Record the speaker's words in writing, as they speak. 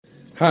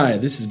Hi,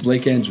 this is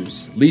Blake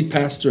Andrews, lead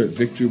pastor at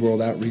Victory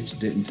World Outreach,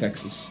 Denton,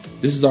 Texas.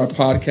 This is our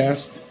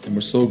podcast, and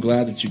we're so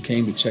glad that you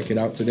came to check it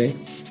out today.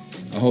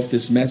 I hope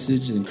this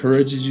message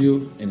encourages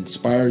you and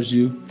inspires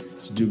you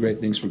to do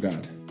great things for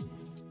God.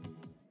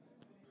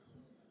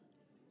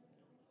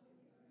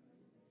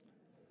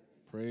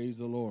 Praise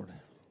the Lord.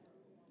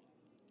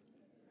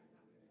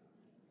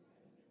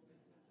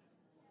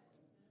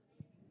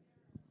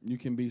 You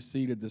can be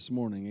seated this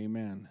morning.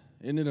 Amen.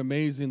 Isn't it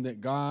amazing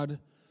that God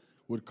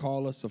would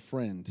call us a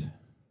friend?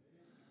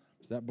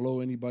 Does that blow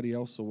anybody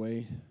else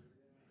away?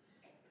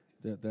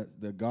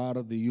 That the God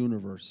of the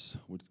universe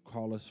would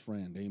call us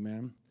friend.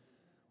 Amen.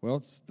 Well,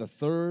 it's the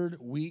third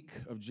week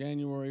of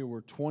January.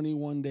 We're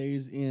 21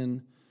 days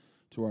in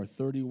to our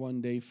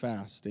 31-day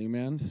fast.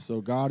 Amen. So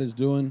God is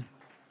doing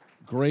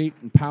great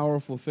and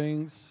powerful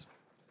things.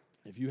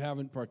 If you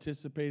haven't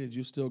participated,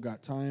 you still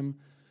got time.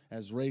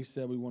 As Ray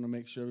said, we want to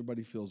make sure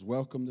everybody feels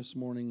welcome this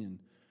morning and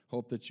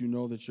hope that you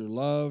know that you're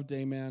loved.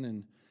 Amen.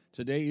 And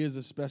today is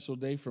a special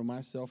day for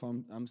myself.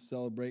 I'm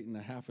celebrating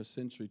a half a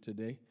century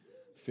today.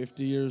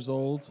 50 years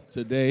old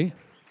today.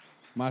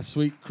 My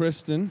sweet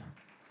Kristen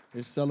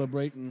is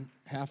celebrating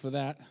half of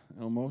that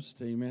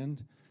almost. Amen.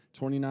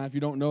 29. If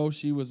you don't know,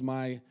 she was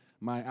my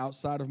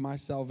outside of my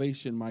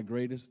salvation, my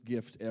greatest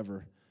gift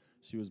ever.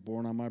 She was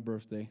born on my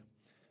birthday.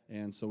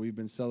 And so we've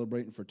been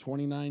celebrating for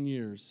 29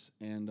 years,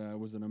 and it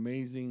was an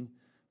amazing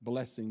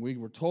blessing. We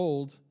were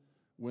told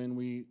when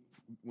we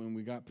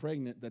got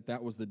pregnant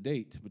that was the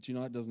date, but you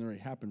know, that doesn't really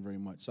happen very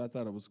much. So I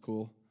thought it was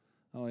cool.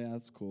 Oh, yeah,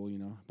 that's cool, you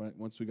know. But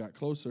once we got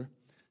closer,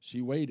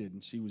 she waited,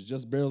 and she was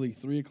just barely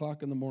 3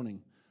 o'clock in the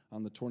morning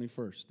on the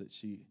 21st that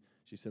she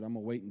said, I'm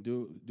going to wait and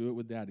do it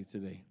with Daddy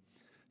today.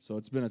 So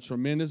it's been a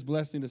tremendous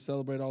blessing to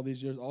celebrate all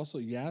these years. Also,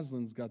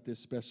 Yaslin's got this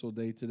special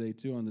day today,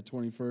 too, on the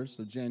 21st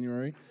of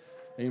January.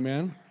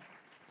 Amen.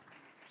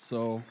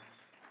 So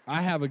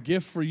I have a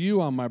gift for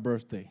you on my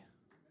birthday.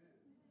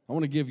 I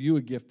want to give you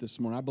a gift this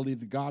morning. I believe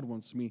that God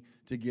wants me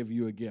to give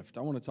you a gift.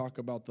 I want to talk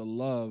about the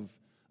love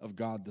of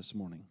God this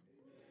morning.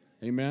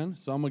 Amen?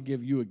 So I'm going to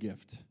give you a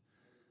gift.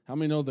 How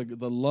many know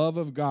the love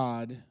of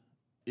God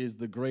is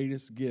the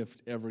greatest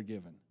gift ever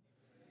given?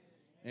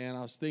 And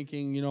I was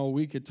thinking, you know,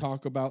 we could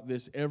talk about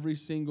this every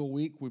single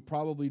week. We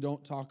probably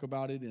don't talk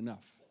about it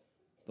enough,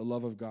 the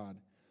love of God.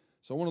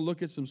 So I want to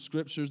look at some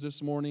scriptures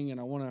this morning, and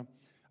I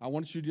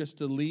want you just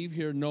to leave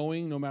here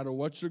knowing no matter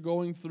what you're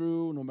going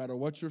through, no matter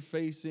what you're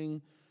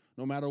facing,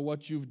 no matter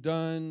what you've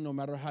done, no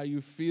matter how you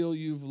feel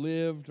you've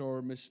lived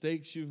or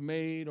mistakes you've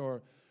made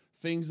or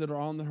things that are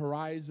on the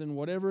horizon,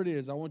 whatever it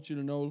is, I want you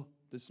to know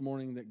this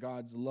morning that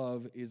God's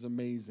love is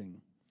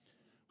amazing.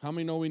 How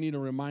many know we need a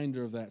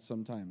reminder of that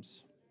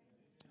sometimes?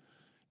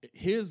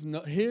 His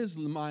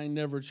mind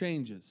never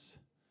changes,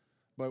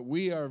 but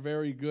we are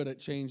very good at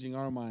changing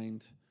our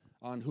mind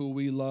on who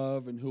we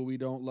love and who we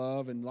don't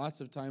love. And lots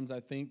of times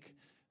I think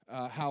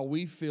how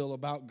we feel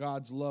about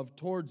God's love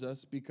towards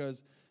us,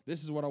 because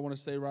this is what I want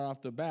to say right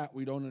off the bat.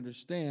 We don't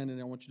understand,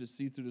 and I want you to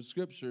see through the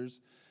scriptures,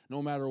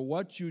 no matter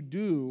what you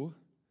do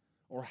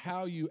or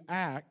how you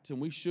act, and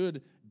we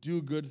should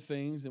do good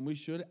things, and we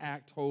should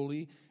act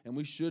holy, and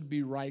we should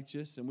be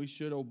righteous, and we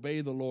should obey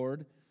the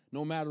Lord.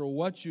 No matter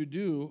what you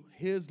do,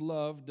 His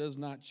love does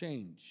not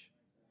change.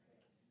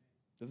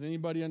 Does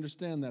anybody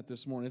understand that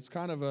this morning? It's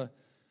kind of a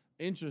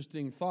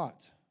interesting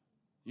thought.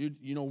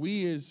 You know,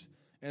 we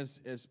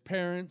as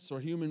parents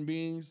or human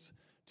beings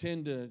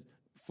tend to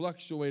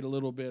fluctuate a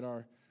little bit.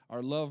 Our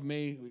love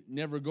may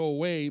never go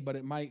away, but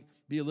it might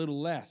be a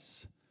little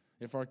less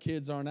if our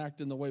kids aren't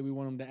acting the way we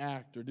want them to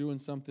act or doing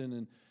something.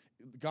 And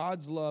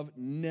God's love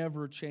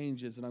never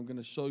changes, and I'm going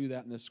to show you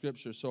that in the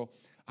scripture. So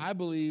I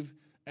believe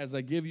as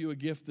I give you a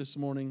gift this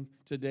morning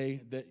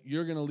today that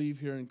you're going to leave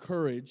here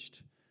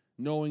encouraged,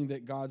 knowing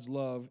that God's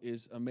love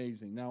is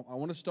amazing. Now, I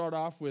want to start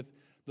off with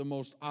the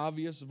most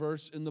obvious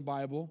verse in the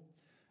Bible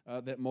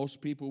that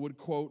most people would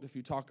quote if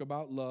you talk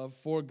about love.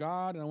 For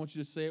God, and I want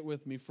you to say it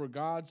with me, for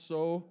God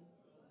so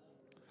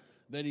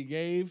that He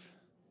gave,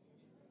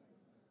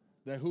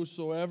 that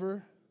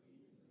whosoever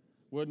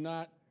would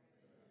not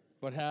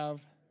but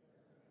have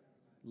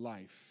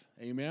life.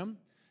 Amen?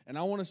 And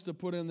I want us to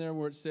put in there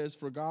where it says,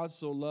 for God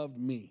so loved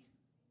me.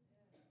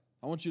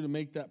 I want you to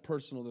make that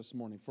personal this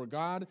morning. For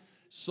God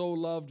so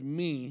loved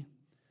me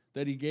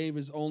that He gave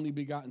His only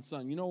begotten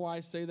Son. You know why I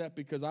say that?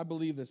 Because I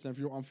believe this. And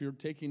if you're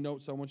taking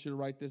notes, I want you to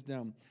write this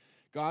down.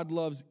 God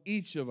loves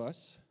each of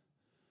us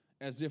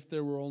as if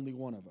there were only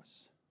one of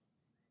us.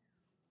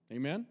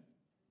 Amen?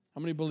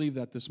 How many believe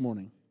that this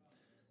morning?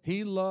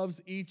 He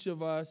loves each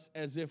of us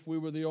as if we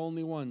were the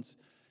only ones.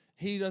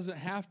 He doesn't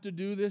have to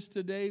do this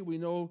today. We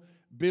know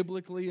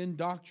biblically and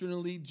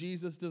doctrinally,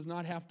 Jesus does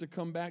not have to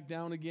come back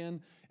down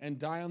again and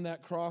die on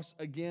that cross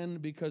again,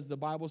 because the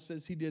Bible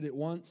says He did it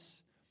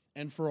once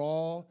and for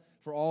all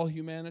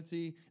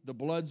humanity. The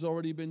blood's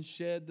already been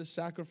shed. The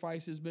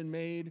sacrifice has been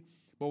made.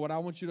 But what I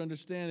want you to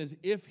understand is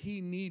if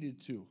He needed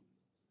to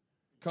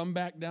come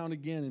back down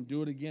again and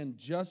do it again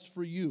just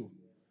for you,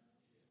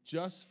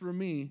 just for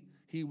me,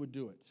 He would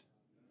do it.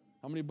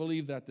 How many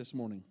believe that this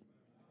morning?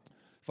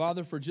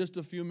 Father, for just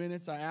a few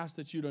minutes, I ask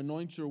that you'd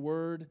anoint your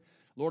word.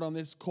 Lord, on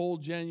this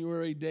cold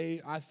January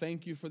day, I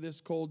thank you for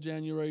this cold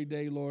January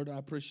day, Lord. I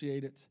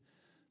appreciate it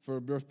for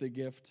a birthday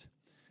gift.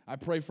 I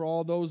pray for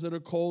all those that are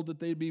cold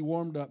that they'd be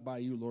warmed up by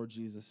you, Lord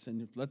Jesus.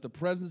 And let the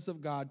presence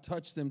of God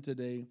touch them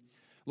today.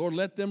 Lord,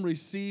 let them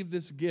receive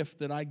this gift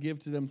that I give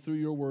to them through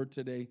your word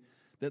today,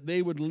 that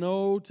they would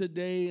know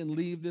today and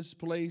leave this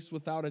place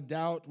without a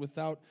doubt,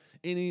 without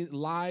any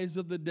lies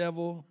of the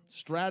devil,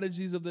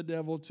 strategies of the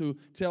devil to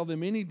tell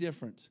them any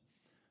different,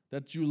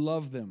 that you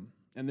love them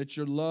and that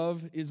your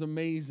love is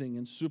amazing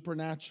and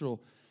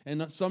supernatural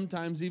and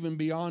sometimes even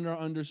beyond our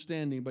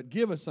understanding. But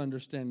give us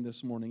understanding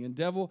this morning. And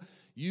devil,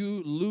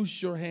 you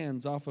loose your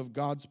hands off of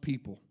God's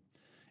people.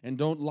 And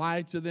don't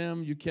lie to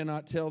them. You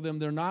cannot tell them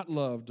they're not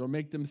loved or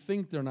make them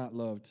think they're not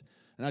loved.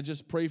 And I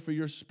just pray for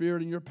your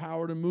spirit and your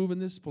power to move in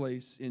this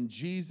place in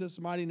Jesus'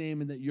 mighty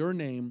name, and that your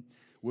name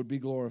would be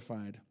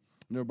glorified.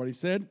 And everybody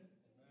said?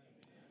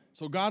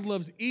 So God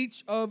loves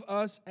each of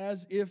us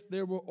as if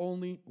there were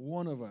only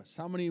one of us.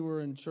 How many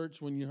were in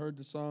church when you heard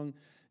the song,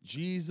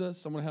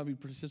 Jesus? I'm going to have you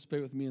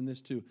participate with me in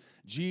this too.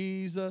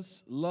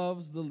 Jesus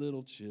loves the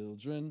little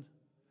children,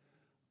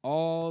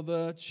 all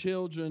the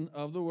children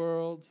of the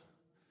world,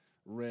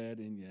 red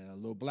and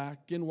yellow,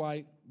 black and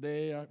white,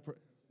 they are...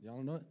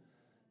 Y'all know it?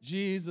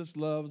 Jesus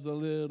loves the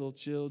little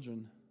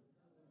children.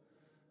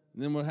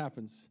 And then what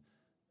happens?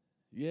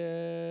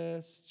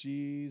 Yes,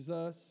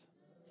 Jesus.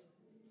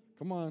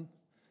 Come on.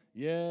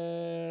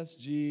 Yes,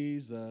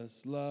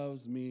 Jesus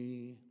loves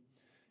me.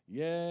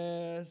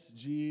 Yes,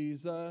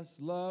 Jesus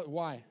loves...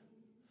 Why?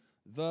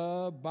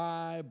 The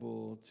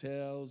Bible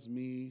tells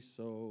me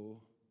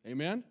so.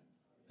 Amen?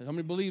 How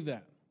many believe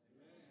that?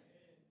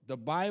 The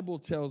Bible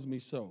tells me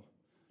so.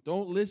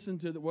 Don't listen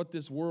to what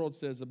this world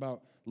says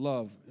about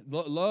love.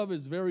 Love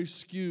is very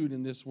skewed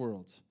in this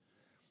world.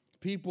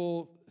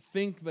 People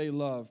think they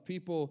love.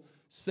 People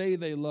say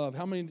they love.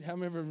 How many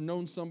have ever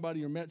known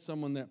somebody or met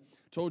someone that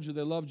told you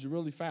they loved you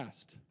really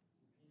fast?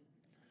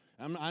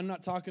 I'm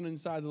not talking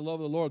inside the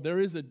love of the Lord. There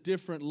is a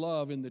different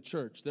love in the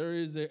church. There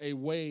is a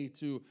way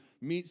to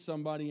meet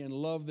somebody and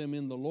love them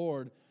in the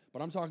Lord.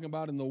 But I'm talking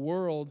about in the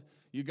world,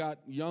 you got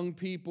young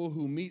people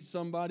who meet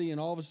somebody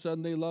and all of a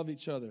sudden they love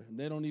each other. And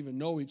they don't even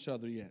know each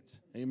other yet.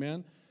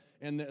 Amen?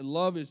 And the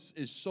love is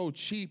so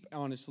cheap,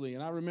 honestly.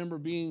 And I remember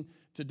being,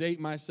 to date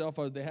myself,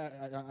 they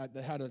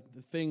had a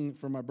thing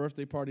for my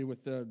birthday party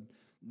with the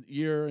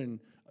year and,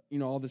 you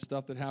know, all the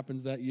stuff that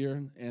happens that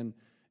year. And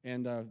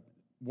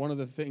one of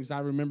the things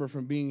I remember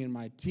from being in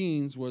my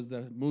teens was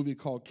the movie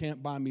called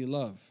Can't Buy Me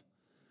Love.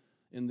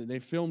 And they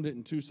filmed it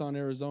in Tucson,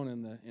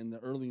 Arizona in the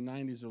early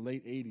 90s or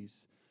late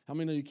 80s. How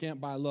many know you can't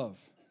buy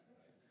love?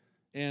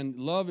 And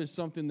love is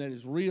something that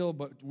is real,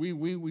 but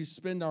we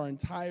spend our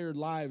entire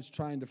lives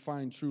trying to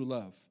find true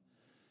love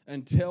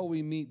until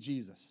we meet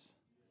Jesus.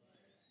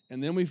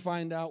 And then we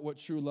find out what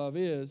true love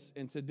is.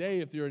 And today,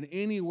 if you're in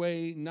any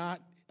way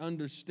not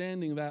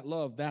understanding that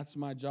love, that's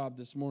my job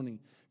this morning,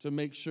 to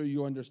make sure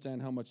you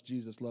understand how much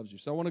Jesus loves you.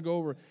 So I want to go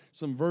over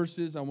some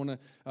verses. I want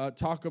to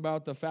talk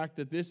about the fact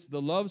that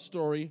the love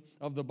story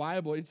of the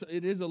Bible,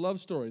 it is a love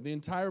story. The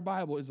entire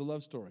Bible is a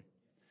love story.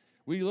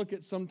 We look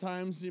at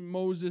sometimes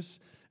Moses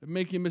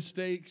making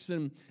mistakes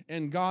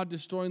and God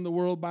destroying the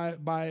world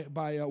by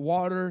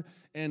water,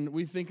 and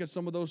we think of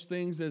some of those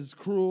things as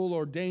cruel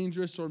or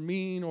dangerous or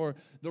mean or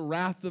the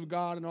wrath of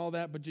God and all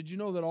that. But did you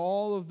know that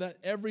all of that,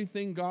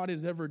 everything God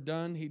has ever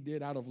done, he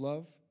did out of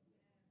love?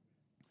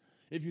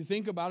 If you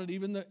think about it,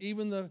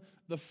 even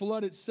the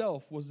flood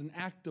itself was an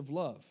act of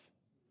love.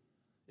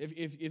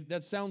 If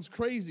that sounds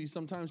crazy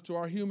sometimes to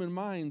our human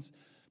minds,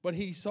 but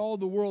he saw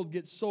the world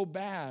get so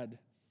bad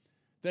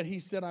that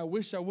he said, I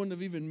wish I wouldn't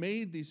have even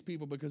made these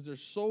people because they're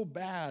so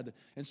bad.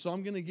 And so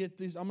I'm going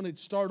to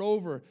start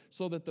over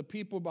so that the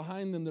people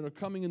behind them that are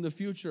coming in the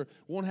future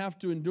won't have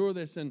to endure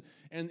this. And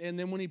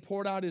then when he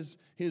poured out his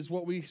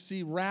what we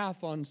see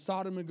wrath on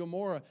Sodom and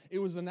Gomorrah, it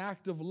was an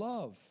act of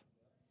love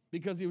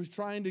because he was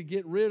trying to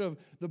get rid of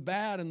the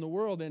bad in the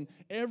world. And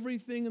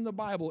everything in the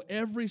Bible,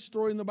 every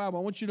story in the Bible,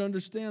 I want you to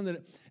understand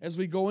that as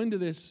we go into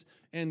this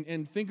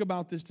and think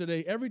about this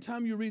today, every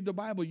time you read the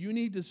Bible, you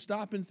need to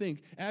stop and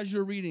think, as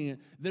you're reading it,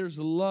 there's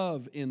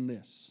love in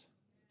this.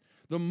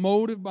 The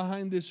motive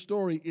behind this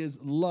story is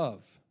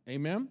love.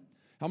 Amen?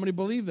 How many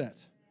believe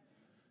that?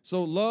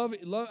 So love,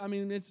 I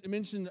mean, it's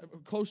mentioned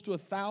close to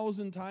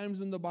 1,000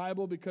 times in the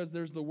Bible because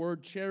there's the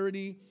word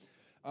charity.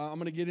 I'm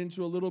going to get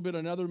into a little bit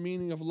another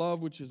meaning of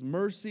love, which is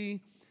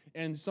mercy.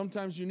 And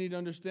sometimes you need to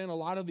understand a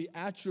lot of the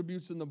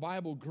attributes in the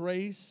Bible,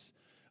 grace,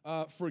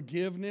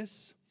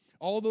 forgiveness,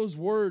 all those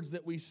words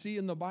that we see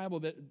in the Bible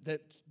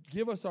that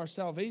give us our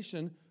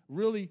salvation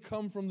really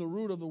come from the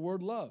root of the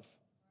word love.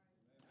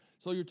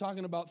 So you're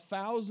talking about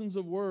thousands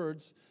of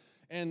words,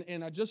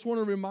 and I just want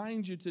to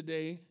remind you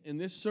today in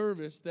this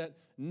service that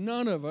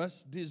none of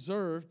us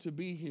deserve to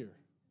be here.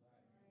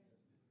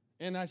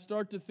 And I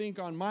start to think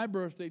on my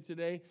birthday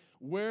today,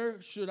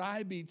 where should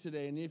I be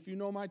today? And if you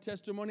know my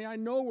testimony, I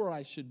know where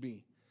I should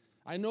be.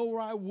 I know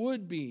where I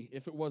would be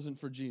if it wasn't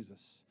for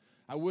Jesus.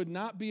 I would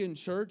not be in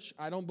church.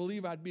 I don't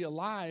believe I'd be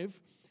alive.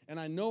 And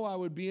I know I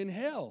would be in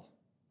hell.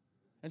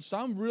 And so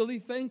I'm really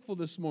thankful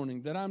this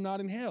morning that I'm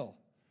not in hell.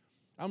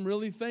 I'm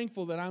really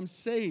thankful that I'm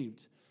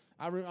saved.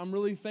 I'm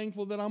really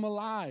thankful that I'm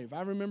alive.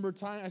 I remember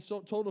I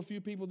told a few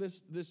people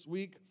this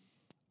week.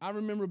 I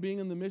remember being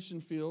in the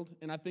mission field,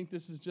 and I think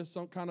this is just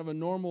some kind of a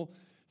normal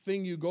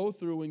thing you go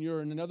through when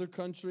you're in another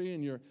country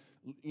and you're,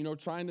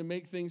 trying to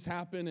make things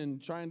happen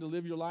and trying to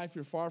live your life.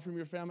 You're far from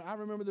your family. I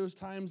remember there was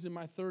times in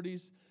my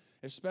 30s,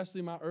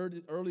 especially my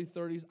early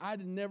 30s, I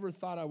never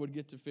thought I would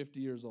get to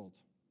 50 years old.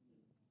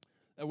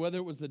 And whether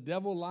it was the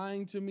devil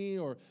lying to me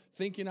or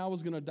thinking I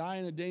was going to die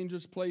in a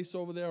dangerous place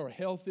over there or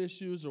health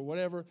issues or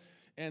whatever,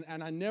 and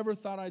I never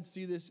thought I'd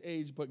see this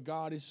age, but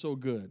God is so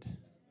good.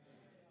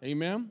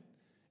 Amen?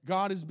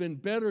 God has been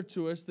better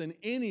to us than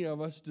any of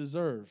us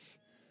deserve.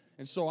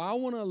 And so I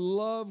want to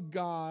love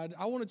God.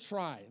 I want to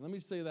try. Let me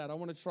say that. I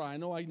want to try. I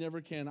know I never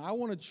can. I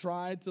want to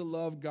try to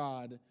love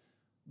God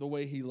the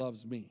way He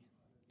loves me.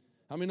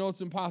 How many know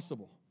it's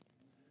impossible?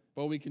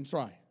 But we can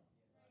try.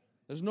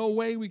 There's no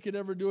way we could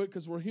ever do it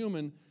because we're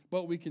human,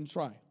 but we can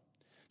try.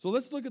 So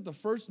let's look at the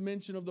first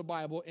mention of the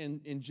Bible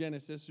in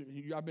Genesis.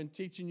 I've been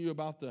teaching you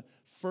about the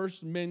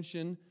first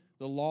mention,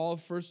 the law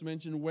of first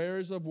mention. Where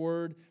is a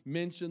word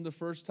mentioned the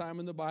first time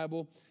in the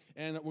Bible?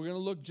 And we're going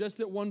to look just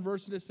at one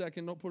verse in a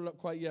second. Don't put it up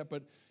quite yet,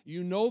 but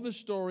you know the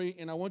story,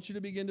 and I want you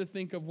to begin to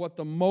think of what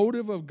the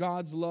motive of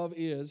God's love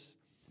is.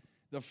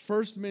 The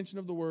first mention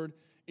of the word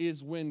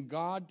is when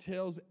God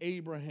tells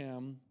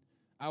Abraham,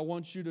 I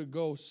want you to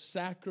go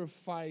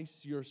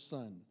sacrifice your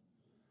son.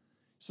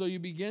 So you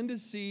begin to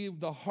see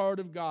the heart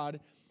of God.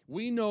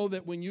 We know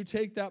that when you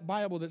take that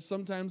Bible that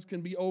sometimes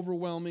can be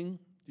overwhelming,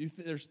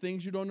 there's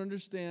things you don't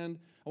understand.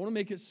 I want to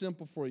make it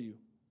simple for you.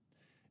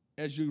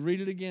 As you read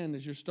it again,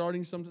 as you're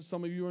starting, some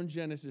of you are in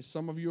Genesis,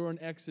 some of you are in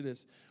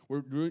Exodus.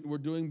 We're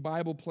doing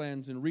Bible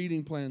plans and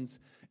reading plans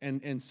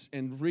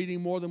and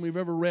reading more than we've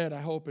ever read,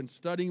 I hope, and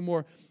studying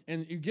more.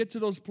 And you get to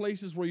those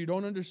places where you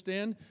don't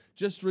understand,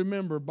 just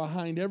remember,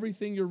 behind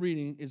everything you're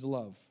reading is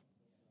love.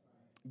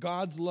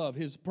 God's love,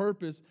 His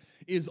purpose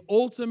is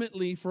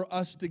ultimately for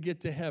us to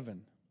get to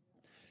heaven,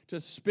 to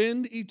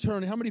spend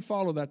eternity. How many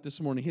follow that this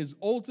morning? His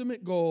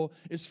ultimate goal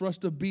is for us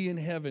to be in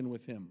heaven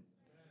with Him.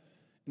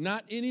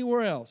 Not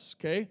anywhere else,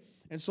 okay?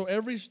 And so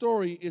every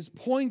story is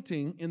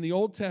pointing in the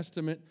Old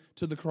Testament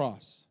to the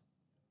cross.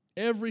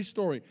 Every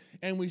story.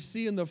 And we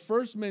see in the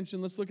first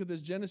mention, let's look at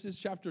this, Genesis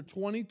chapter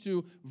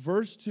 22,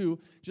 verse 2,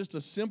 just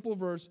a simple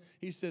verse.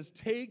 He says,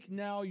 take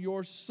now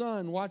your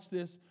son, watch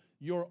this,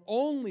 your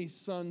only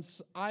son,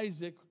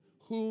 Isaac,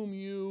 whom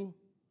you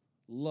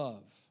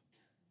love.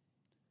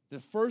 The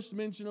first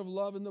mention of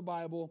love in the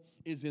Bible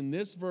is in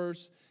this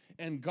verse.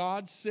 And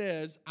God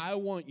says, I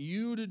want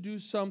you to do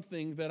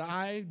something that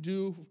I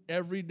do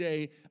every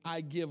day.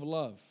 I give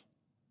love.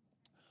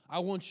 I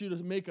want you to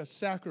make a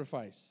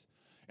sacrifice.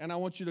 And I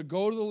want you to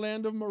go to the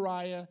land of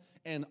Moriah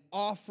and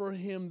offer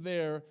him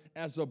there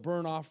as a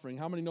burnt offering.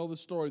 How many know the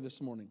story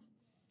this morning?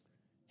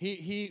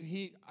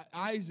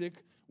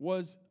 Isaac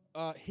was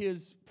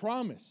his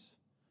promise.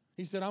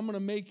 He said, I'm going to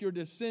make your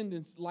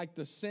descendants like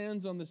the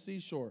sands on the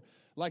seashore,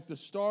 like the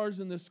stars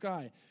in the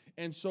sky.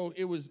 And so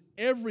it was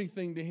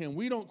everything to him.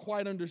 We don't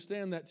quite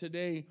understand that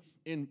today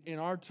in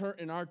our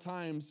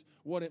times,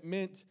 what it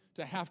meant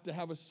to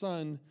have a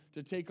son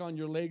to take on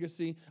your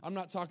legacy. I'm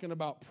not talking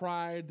about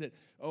pride that,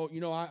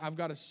 I've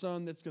got a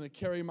son that's going to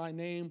carry my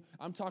name.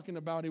 I'm talking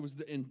about it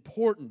was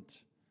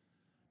important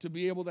to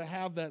be able to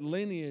have that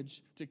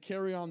lineage to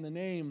carry on the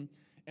name.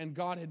 And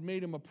God had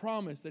made him a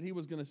promise that he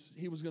was going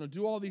to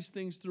do all these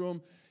things through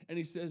him. And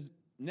he says,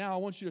 now I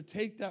want you to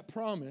take that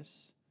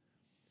promise,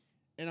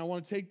 and I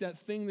want to take that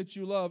thing that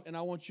you love, and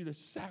I want you to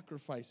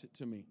sacrifice it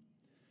to me.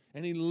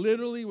 And he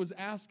literally was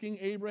asking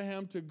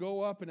Abraham to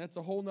go up, and that's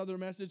a whole nother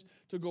message,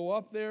 to go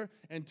up there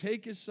and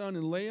take his son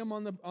and lay him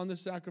on the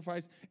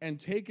sacrifice and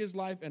take his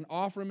life and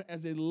offer him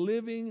as a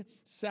living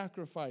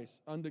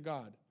sacrifice unto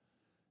God.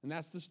 And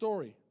that's the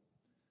story.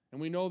 And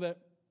we know that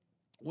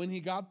when he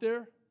got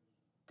there,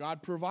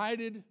 God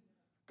provided.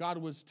 God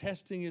was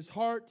testing his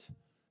heart.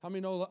 How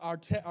many know our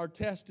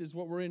test is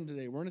what we're in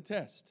today? We're in a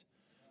test.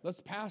 Let's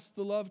pass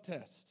the love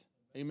test.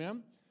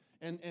 Amen?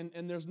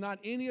 And there's not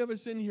any of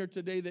us in here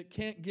today that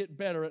can't get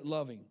better at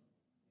loving.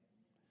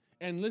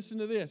 And listen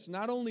to this.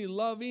 Not only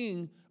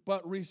loving,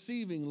 but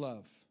receiving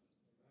love.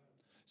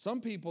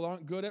 Some people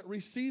aren't good at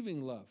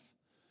receiving love.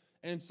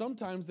 And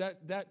sometimes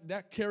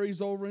that carries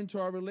over into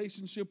our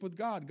relationship with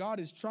God. God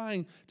is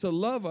trying to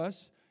love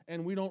us,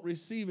 and we don't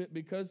receive it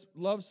because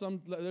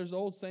there's an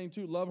old saying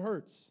too, love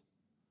hurts.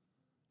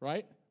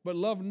 Right? But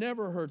love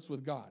never hurts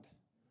with God.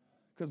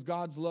 Because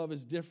God's love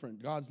is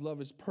different. God's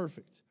love is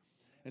perfect.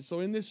 And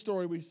so in this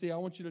story we see, I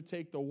want you to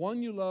take the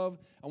one you love,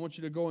 I want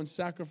you to go and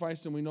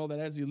sacrifice, and we know that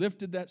as he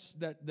lifted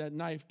that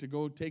knife to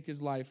go take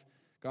his life,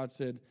 God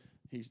said,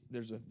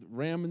 there's a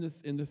ram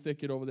in the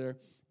thicket over there,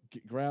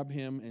 grab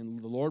him,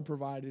 and the Lord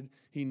provided.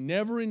 He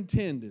never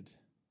intended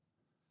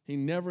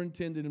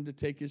him to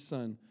take his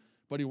son,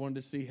 but he wanted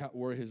to see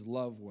where his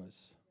love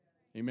was.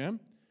 Amen?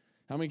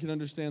 How many can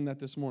understand that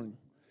this morning?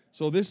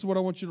 So this is what I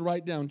want you to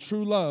write down.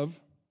 True love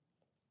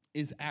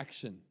is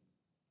action.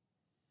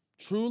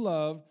 True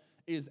love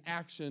is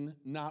action,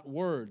 not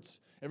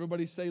words.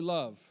 Everybody say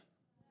love.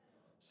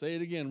 Say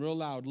it again real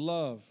loud.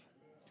 Love.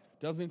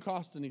 Doesn't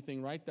cost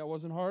anything, right? That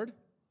wasn't hard.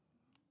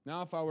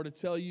 Now, if I were to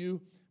tell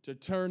you to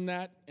turn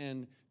that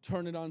and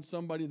turn it on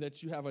somebody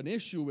that you have an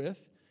issue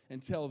with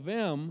and tell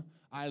them,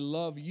 I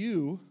love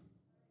you,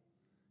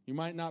 you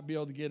might not be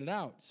able to get it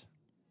out,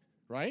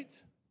 right?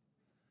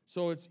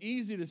 So it's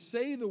easy to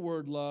say the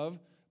word love,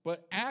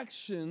 but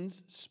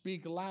actions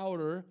speak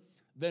louder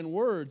than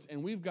words.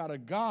 And we've got a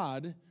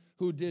God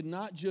who did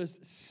not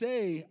just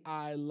say,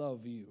 I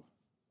love you.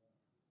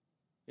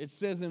 It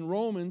says in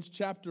Romans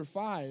chapter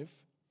 5,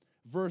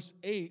 verse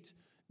 8,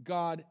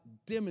 God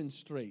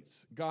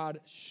demonstrates, God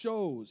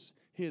shows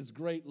his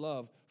great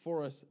love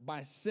for us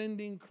by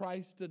sending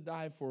Christ to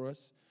die for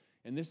us.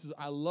 And this is,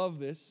 I love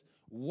this,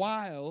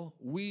 while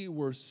we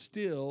were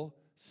still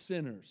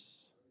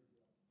sinners.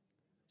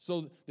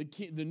 So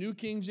the New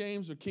King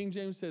James or King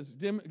James says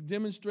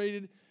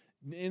demonstrated.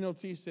 The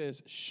NLT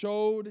says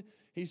showed.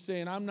 He's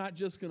saying, I'm not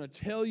just going to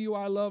tell you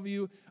I love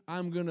you.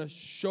 I'm going to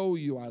show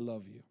you I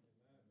love you.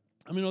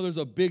 I mean, there's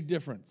a big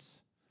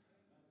difference.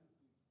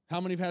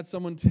 How many have had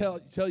someone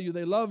tell you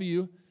they love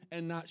you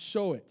and not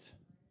show it?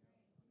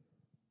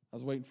 I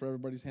was waiting for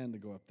everybody's hand to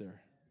go up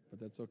there, but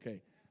that's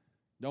okay.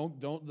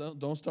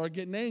 Don't start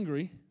getting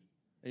angry.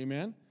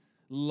 Amen.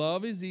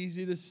 Love is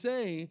easy to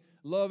say.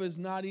 Love is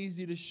not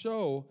easy to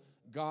show.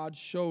 God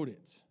showed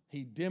it.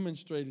 He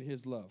demonstrated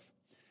his love.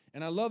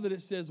 And I love that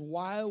it says,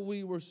 while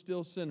we were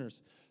still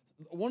sinners.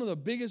 One of the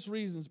biggest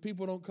reasons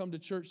people don't come to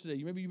church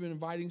today, maybe you've been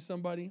inviting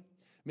somebody.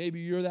 Maybe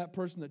you're that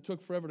person that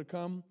took forever to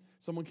come.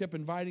 Someone kept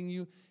inviting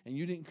you, and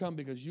you didn't come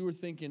because you were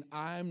thinking,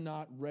 I'm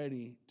not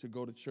ready to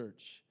go to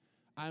church.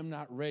 I'm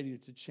not ready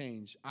to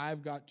change.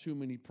 I've got too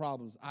many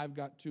problems. I've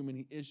got too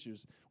many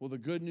issues. Well, the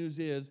good news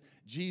is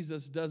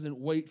Jesus doesn't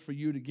wait for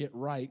you to get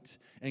right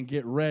and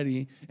get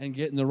ready and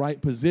get in the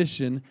right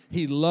position.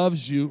 He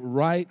loves you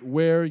right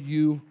where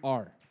you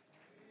are.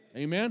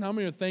 Amen? How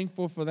many are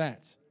thankful for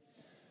that?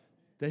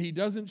 That he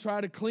doesn't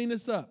try to clean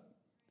us up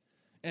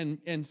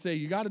and say,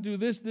 you got to do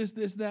this,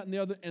 that, and the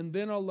other, and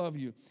then I'll love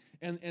you.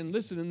 And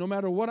listen, and no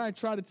matter what I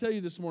try to tell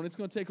you this morning, it's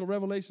going to take a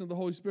revelation of the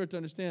Holy Spirit to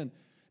understand.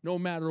 No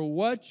matter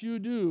what you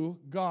do,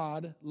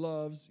 God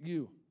loves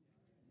you.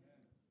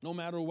 No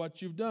matter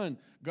what you've done,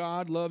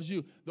 God loves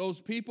you.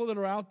 Those people that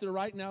are out there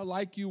right now,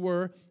 like you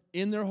were,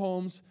 in their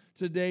homes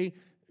today,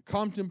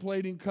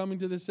 contemplating coming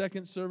to the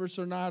second service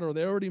or not, or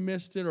they already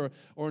missed it, or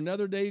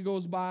another day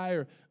goes by,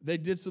 or they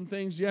did some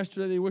things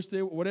yesterday, they wish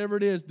they, whatever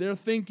it is, they're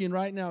thinking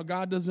right now,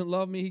 God doesn't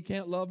love me, he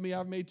can't love me,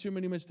 I've made too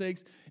many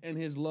mistakes, and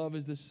his love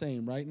is the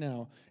same right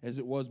now as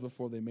it was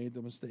before they made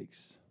the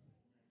mistakes.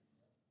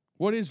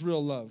 What is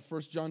real love?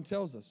 1 John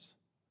tells us,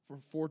 for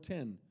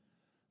 4:10,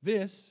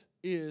 this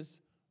is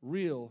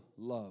real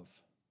love.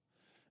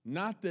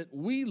 Not that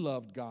we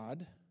loved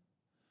God,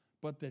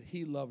 but that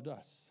he loved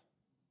us.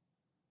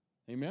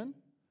 Amen?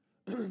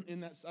 In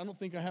that, I don't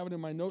think I have it in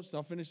my notes, so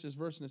I'll finish this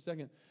verse in a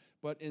second.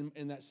 But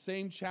in that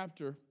same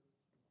chapter,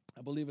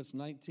 I believe it's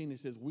 19, it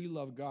says, we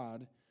love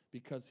God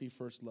because he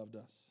first loved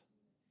us.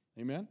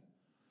 Amen?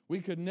 We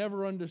could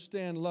never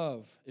understand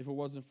love if it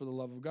wasn't for the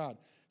love of God.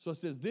 So it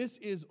says, this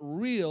is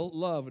real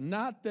love.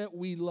 Not that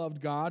we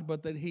loved God,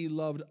 but that he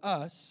loved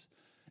us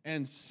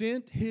and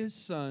sent his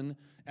son.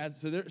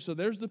 So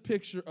there's the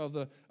picture of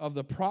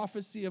the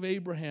prophecy of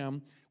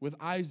Abraham with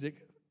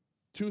Isaac.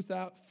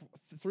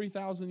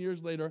 3,000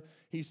 years later,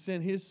 he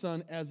sent his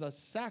son as a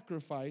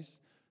sacrifice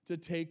to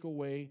take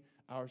away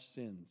our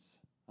sins.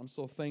 I'm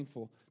so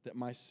thankful that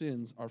my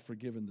sins are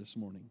forgiven this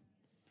morning.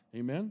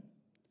 Amen?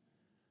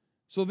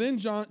 So then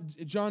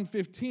John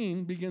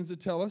 15 begins to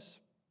tell us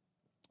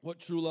what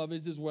true love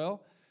is as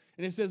well.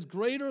 And it says,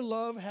 greater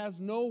love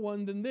has no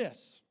one than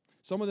this.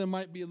 Some of them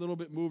might be a little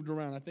bit moved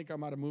around. I think I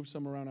might have moved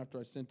some around after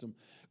I sent them.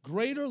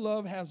 Greater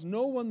love has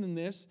no one than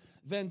this,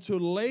 than to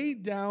lay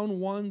down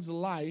one's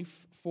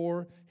life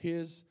for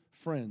his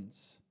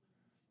friends.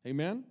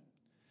 Amen?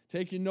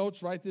 Take your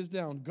notes, write this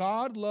down.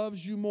 God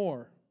loves you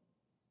more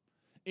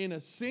in a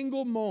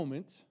single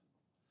moment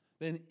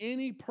than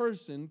any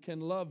person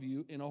can love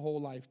you in a whole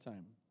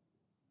lifetime.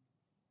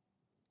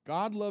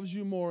 God loves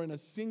you more in a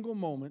single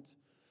moment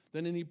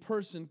than any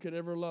person could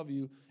ever love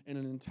you in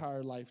an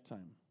entire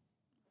lifetime.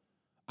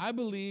 I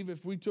believe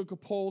if we took a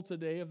poll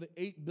today of the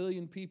 8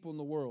 billion people in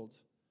the world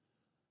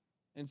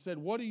and said,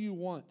 what do you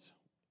want?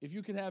 If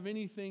you could have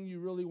anything you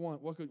really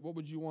want, what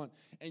would you want?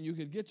 And you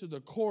could get to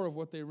the core of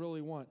what they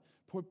really want,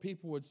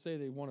 people would say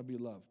they want to be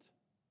loved.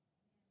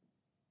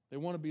 They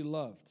want to be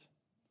loved.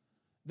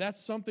 That's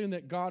something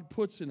that God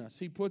puts in us.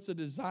 He puts a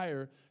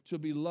desire to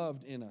be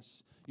loved in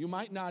us. You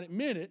might not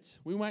admit it.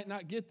 We might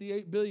not get the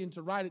 8 billion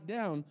to write it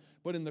down,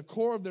 but in the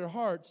core of their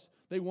hearts,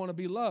 they want to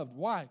be loved.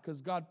 Why?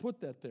 Because God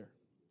put that there.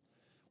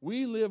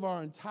 We live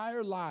our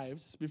entire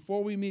lives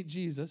before we meet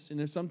Jesus,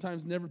 and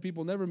sometimes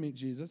people never meet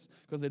Jesus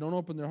because they don't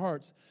open their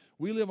hearts.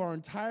 We live our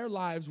entire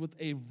lives with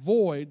a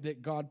void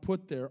that God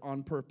put there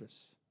on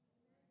purpose.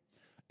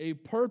 a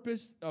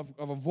purpose of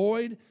a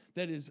void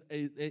that is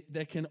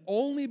that can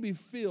only be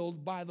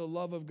filled by the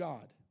love of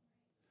God.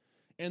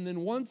 And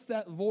then once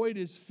that void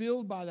is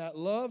filled by that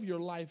love, your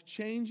life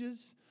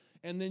changes.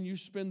 And then you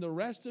spend the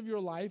rest of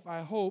your life, I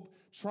hope,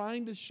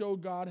 trying to show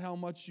God how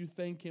much you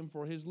thank Him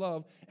for His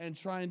love and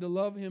trying to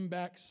love Him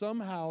back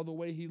somehow the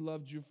way He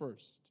loved you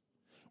first.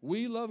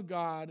 We love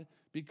God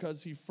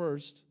because He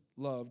first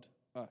loved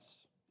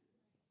us.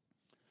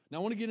 Now,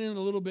 I want to get in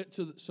a little bit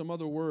to some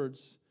other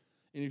words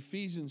in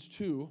Ephesians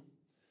 2,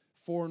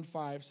 4 and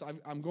 5. So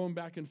I'm going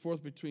back and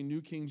forth between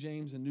New King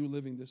James and New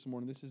Living this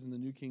morning. This is in the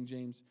New King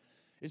James.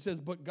 It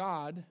says, but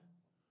God,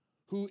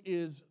 who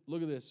is,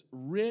 look at this,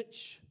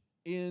 rich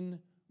in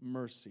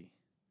mercy.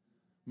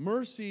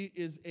 Mercy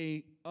is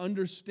a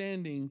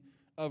understanding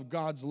of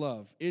God's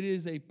love. It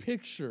is a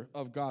picture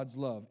of God's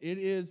love. It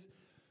is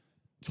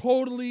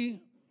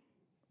totally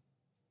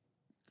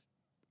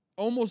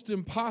almost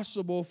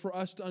impossible for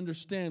us to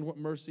understand what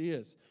mercy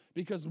is,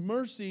 because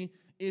mercy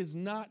is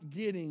not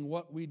getting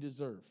what we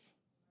deserve.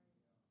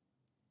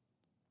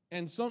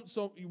 And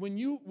so when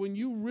you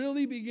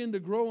really begin to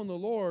grow in the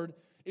Lord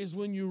is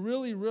when you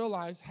really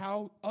realize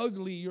how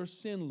ugly your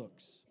sin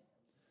looks,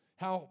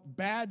 how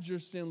bad your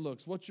sin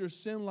looks, what your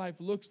sin life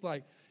looks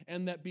like,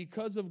 and that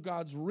because of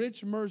God's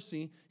rich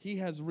mercy, He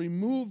has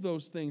removed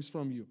those things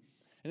from you.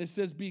 And it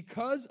says,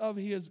 because of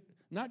His,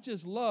 not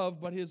just love,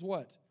 but His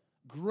what?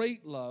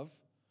 Great love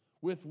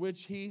with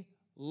which He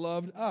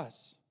loved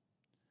us.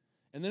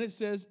 And then it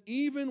says,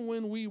 even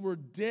when we were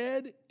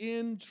dead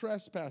in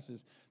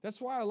trespasses. That's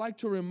why I like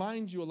to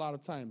remind you a lot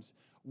of times,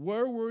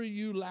 where were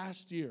you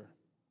last year?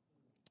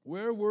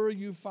 Where were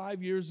you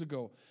 5 years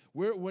ago?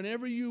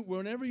 Whenever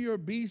your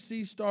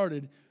BC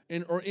started,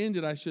 or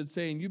ended, I should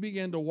say, and you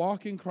began to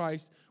walk in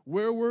Christ,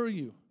 where were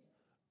you?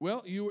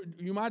 Well,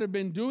 you might have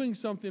been doing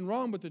something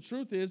wrong, but the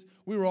truth is,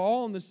 we were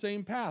all on the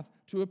same path,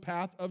 to a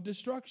path of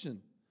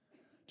destruction,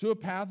 to a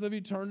path of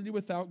eternity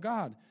without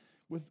God,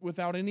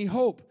 without any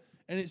hope.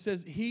 And it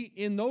says, He,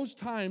 in those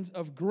times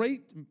of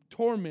great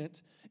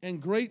torment and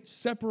great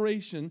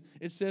separation,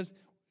 it says,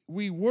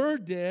 we were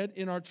dead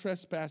in our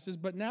trespasses,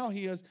 but now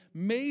He has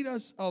made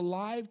us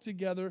alive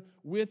together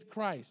with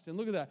Christ. And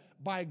look at that.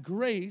 By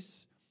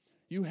grace,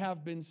 you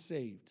have been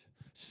saved.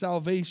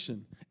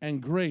 Salvation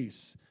and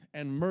grace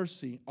and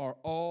mercy are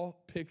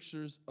all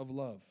pictures of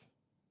love.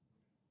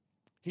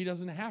 He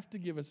doesn't have to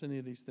give us any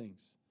of these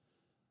things.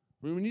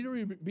 We need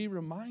to be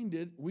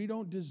reminded we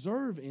don't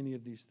deserve any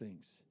of these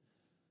things.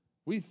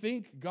 We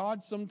think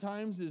God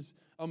sometimes is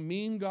a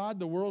mean God.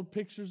 The world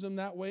pictures Him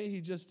that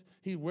way.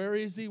 Where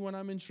is He when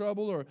I'm in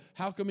trouble? Or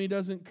how come He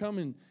doesn't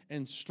come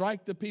and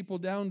strike the people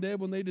down dead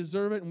when they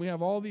deserve it? And we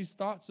have all these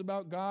thoughts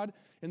about God.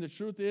 And the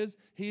truth is,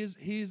 He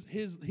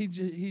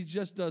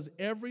just does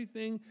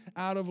everything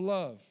out of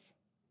love.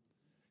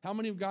 How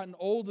many have gotten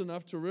old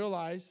enough to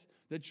realize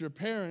that your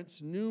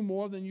parents knew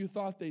more than you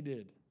thought they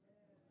did?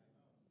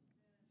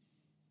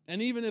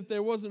 And even if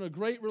there wasn't a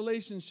great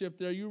relationship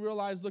there, you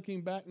realize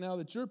looking back now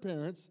that your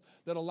parents,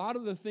 that a lot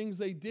of the things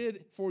they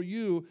did for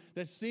you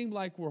that seemed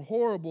like were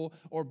horrible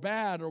or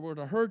bad or were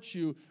to hurt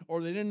you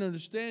or they didn't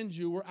understand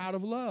you were out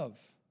of love.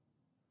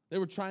 They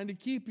were trying to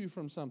keep you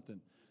from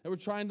something. They were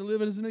trying to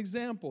live as an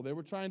example. They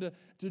were trying to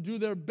do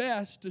their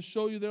best to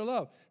show you their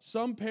love.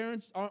 Some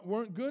parents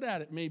weren't good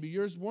at it. Maybe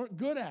yours weren't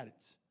good at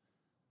it.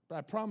 But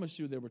I promise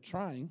you they were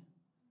trying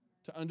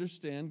to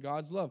understand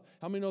God's love.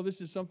 How many know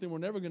this is something we're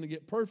never going to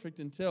get perfect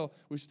until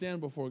we stand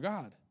before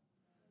God?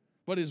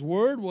 But His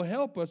Word will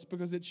help us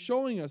because it's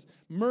showing us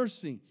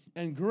mercy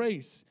and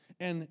grace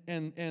and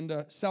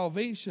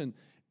salvation.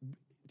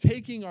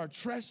 Taking our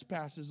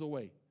trespasses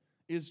away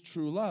is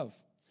true love.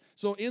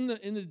 So in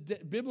the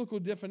biblical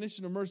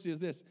definition of mercy is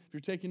this, if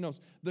you're taking notes,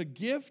 the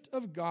gift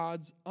of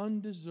God's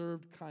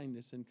undeserved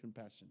kindness and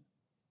compassion.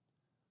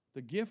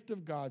 The gift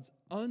of God's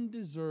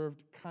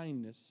undeserved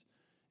kindness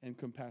and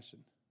compassion.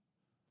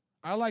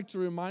 I like to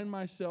remind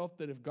myself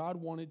that if God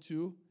wanted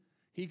to,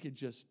 He could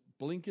just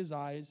blink His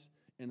eyes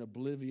and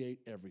obliviate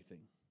everything.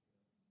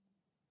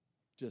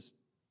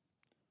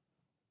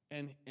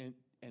 And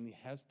He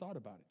has thought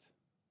about it.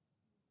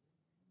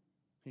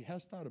 He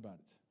has thought about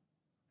it,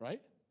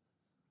 right?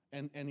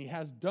 And He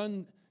has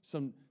done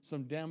some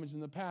damage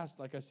in the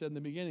past, like I said in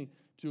the beginning,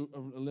 to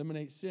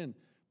eliminate sin.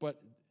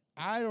 But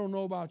I don't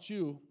know about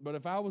you, but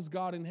if I was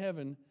God in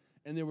heaven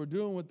and they were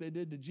doing what they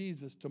did to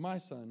Jesus, to my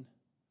son,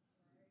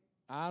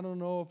 I don't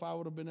know if I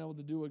would have been able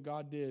to do what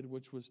God did,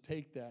 which was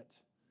take that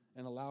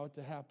and allow it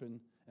to happen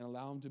and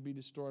allow Him to be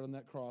destroyed on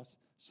that cross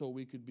so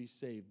we could be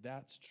saved.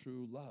 That's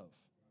true love.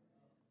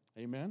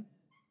 Amen?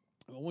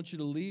 I want you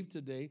to leave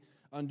today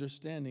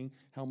understanding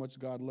how much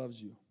God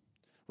loves you.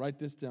 Write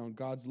this down.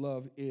 God's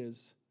love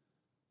is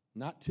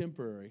not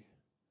temporary.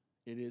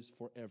 It is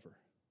forever.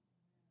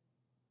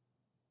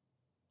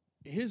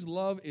 His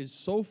love is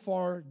so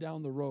far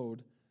down the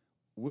road,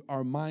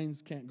 our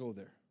minds can't go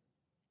there.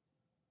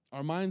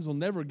 Our minds will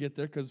never get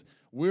there because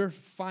we're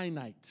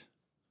finite.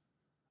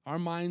 Our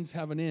minds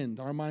have an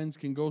end. Our minds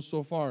can go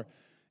so far.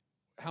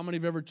 How many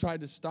have ever tried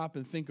to stop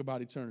and think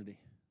about eternity?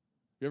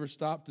 You ever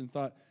stopped and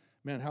thought,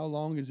 Man, how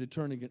long is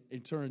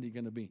eternity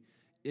going to be?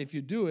 If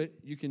you do it,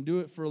 you can do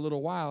it for a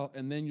little while,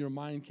 and then your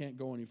mind can't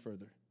go any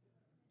further.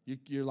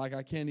 You're like,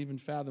 I can't even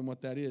fathom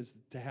what that is,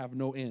 to have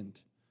no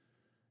end.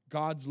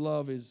 God's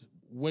love is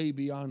way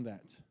beyond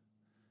that,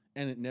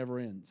 and it never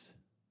ends.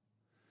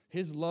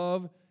 His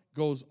love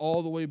goes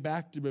all the way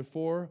back to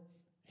before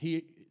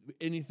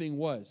anything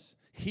was.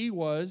 He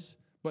was,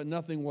 but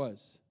nothing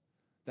was.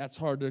 That's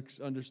hard to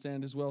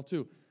understand as well,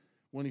 too.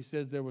 When he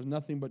says there was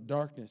nothing but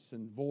darkness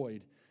and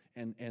void,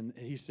 and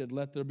he said,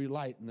 let there be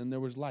light, and then there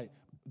was light.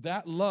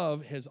 That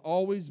love has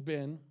always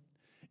been,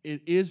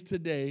 it is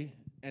today,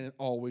 and it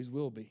always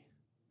will be.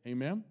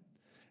 Amen?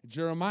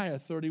 Jeremiah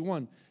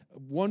 31, a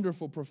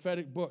wonderful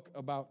prophetic book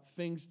about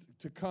things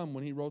to come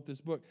when he wrote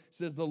this book,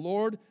 says, the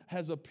Lord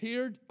has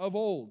appeared of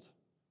old,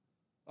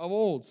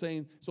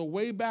 saying, so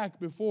way back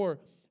before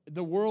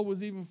the world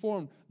was even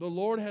formed, the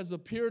Lord has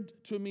appeared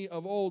to me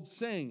of old,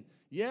 saying,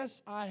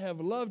 yes, I have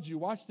loved you,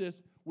 watch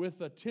this,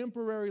 with a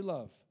temporary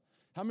love.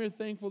 How many are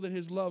thankful that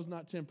his love's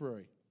not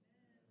temporary?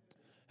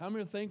 How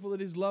many are thankful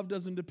that his love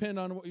doesn't depend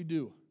on what you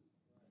do?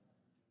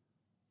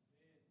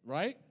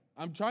 Right?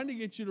 I'm trying to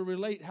get you to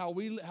relate how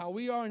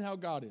we are and how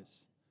God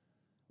is.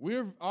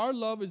 Our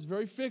love is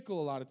very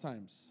fickle a lot of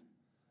times.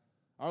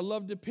 Our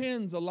love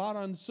depends a lot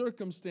on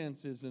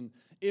circumstances and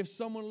if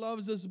someone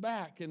loves us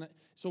back. And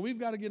so we've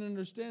got to get an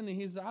understanding.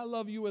 He says, I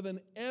love you with an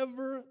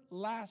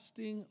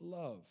everlasting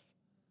love.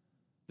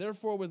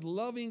 Therefore, with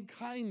loving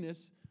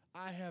kindness,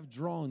 I have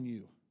drawn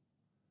you.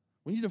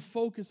 We need to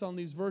focus on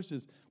these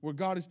verses where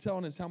God is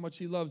telling us how much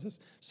he loves us.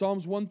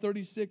 Psalms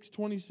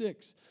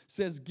 136:26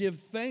 says, give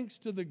thanks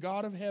to the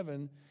God of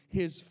heaven.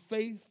 His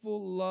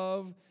faithful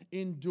love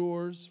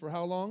endures for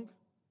how long?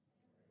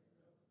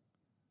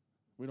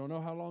 We don't know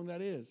how long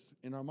that is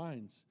in our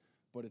minds,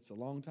 but it's a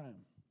long time.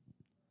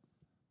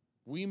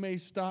 We may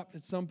stop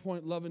at some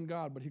point loving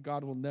God, but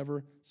God will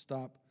never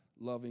stop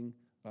loving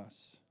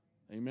us.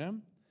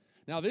 Amen?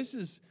 Now, this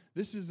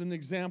is an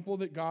example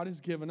that God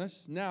has given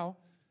us. Now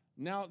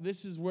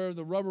this is where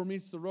the rubber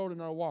meets the road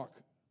in our walk.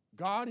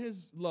 God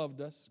has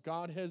loved us.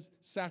 God has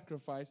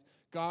sacrificed.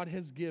 God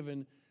has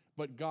given.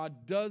 But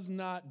God does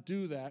not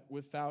do that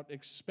without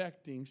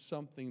expecting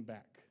something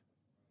back.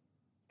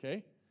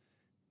 Okay?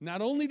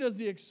 Not only does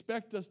he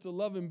expect us to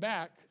love him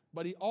back,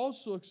 but he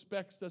also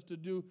expects us to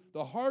do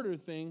the harder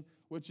thing,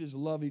 which is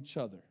love each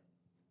other.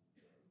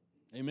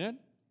 Amen?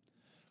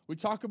 We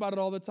talk about it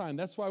all the time.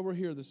 That's why we're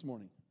here this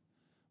morning.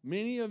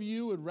 Many of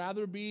you would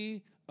rather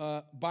be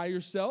by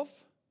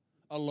yourself,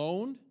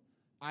 alone,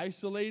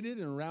 isolated,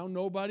 and around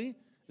nobody.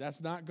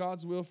 That's not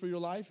God's will for your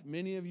life.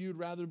 Many of you would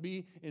rather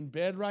be in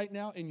bed right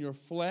now in your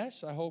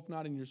flesh. I hope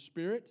not in your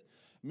spirit.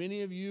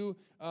 Many of you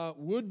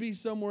would be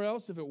somewhere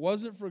else if it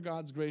wasn't for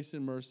God's grace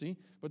and mercy.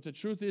 But the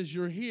truth is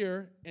you're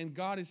here, and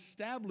God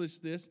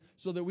established this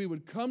so that we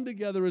would come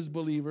together as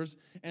believers,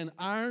 and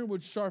iron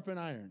would sharpen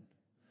iron.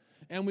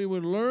 And we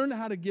would learn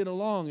how to get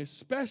along,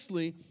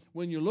 especially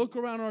when you look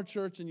around our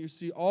church and you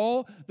see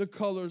all the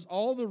colors,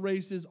 all the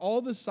races, all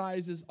the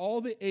sizes,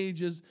 all the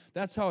ages.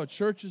 That's how a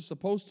church is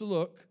supposed to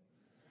look.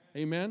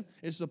 Amen?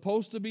 It's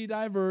supposed to be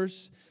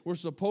diverse. We're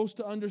supposed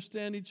to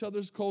understand each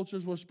other's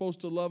cultures. We're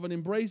supposed to love and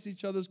embrace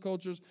each other's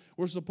cultures.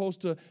 We're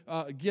supposed to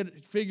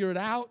figure it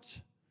out.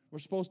 We're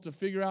supposed to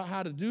figure out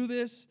how to do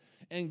this.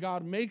 And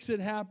God makes it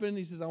happen.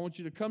 He says, I want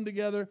you to come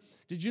together.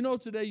 Did you know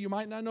today, you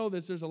might not know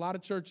this, there's a lot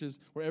of churches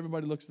where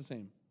everybody looks the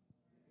same.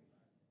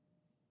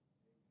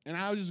 And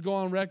I'll just go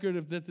on record,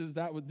 if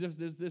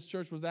this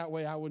church was that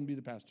way, I wouldn't be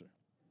the pastor.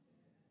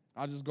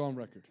 I'll just go on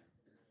record.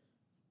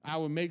 I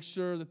would make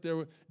sure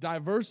that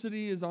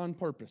diversity is on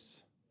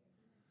purpose.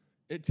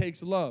 It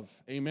takes love.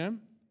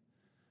 Amen?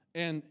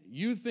 And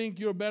you think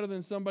you're better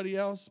than somebody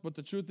else, but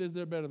the truth is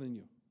they're better than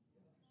you.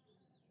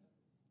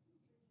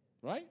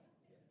 Right?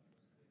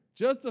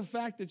 Just the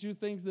fact that you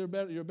think you're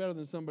better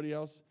than somebody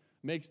else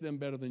makes them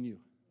better than you.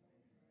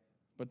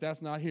 But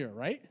that's not here,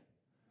 right?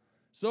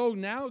 So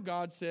now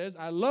God says,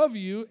 I love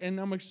you, and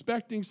I'm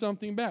expecting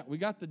something back. We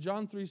got the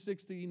John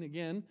 3:16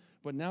 again,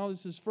 but now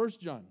this is 1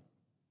 John.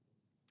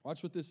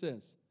 Watch what this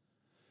says.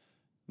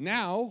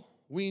 Now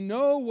we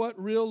know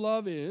what real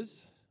love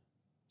is,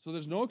 so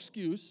there's no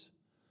excuse,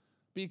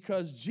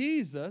 because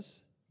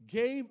Jesus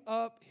gave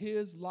up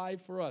his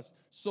life for us.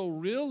 So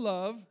real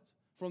love,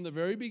 from the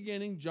very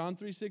beginning, John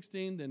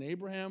 3:16, then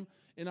Abraham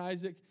and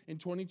Isaac in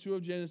 22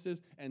 of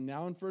Genesis, and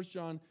now in 1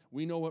 John,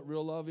 we know what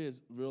real love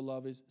is. Real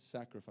love is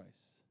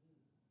sacrifice.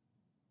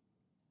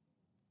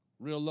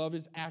 Real love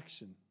is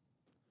action.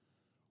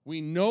 We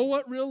know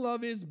what real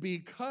love is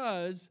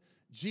because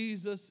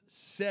Jesus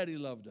said he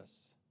loved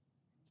us.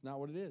 It's not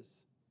what it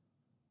is.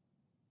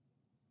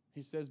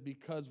 He says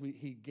because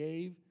he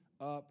gave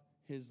up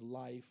his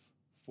life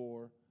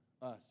for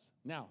us.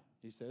 Now,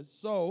 he says,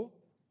 so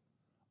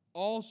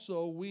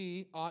also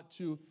we ought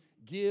to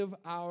give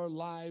our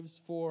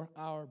lives for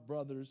our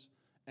brothers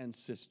and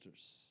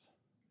sisters.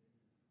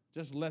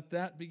 Just let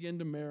that begin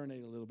to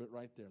marinate a little bit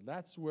right there.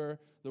 That's where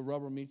the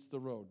rubber meets the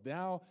road.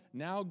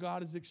 Now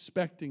God is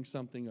expecting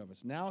something of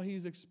us. Now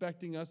He's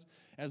expecting us,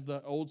 as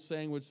the old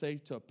saying would say,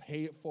 to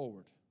pay it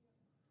forward.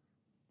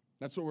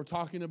 That's what we're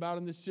talking about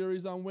in this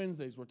series on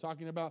Wednesdays. We're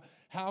talking about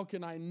how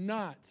can I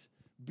not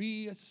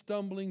be a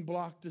stumbling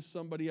block to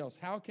somebody else?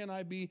 How can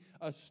I be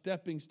a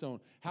stepping stone?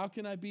 How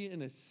can I be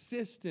an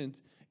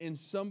assistant in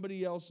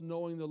somebody else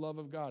knowing the love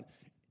of God?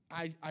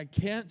 I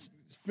can't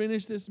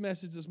finish this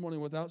message this morning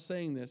without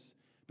saying this,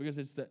 because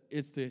it's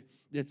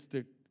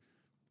the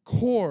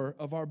core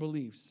of our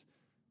beliefs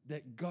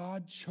that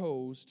God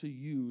chose to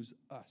use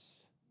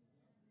us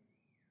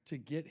to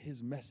get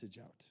His message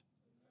out.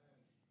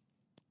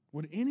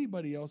 Would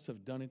anybody else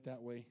have done it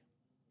that way?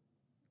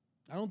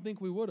 I don't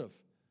think we would have.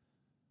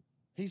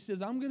 He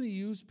says, I'm going to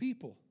use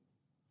people,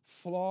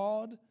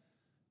 flawed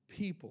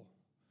people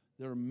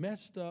that are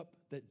messed up,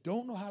 that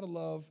don't know how to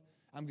love.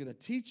 I'm going to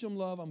teach them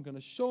love. I'm going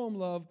to show them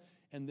love.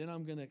 And then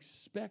I'm going to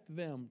expect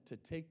them to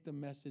take the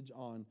message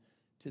on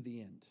to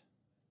the end.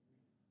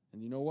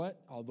 And you know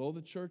what? Although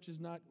the church is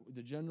not,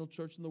 the general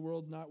church in the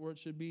world is not where it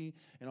should be,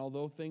 and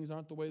although things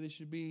aren't the way they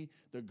should be,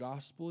 the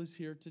gospel is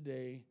here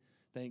today.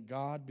 Thank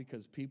God,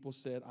 because people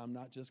said, I'm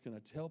not just going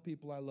to tell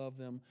people I love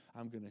them,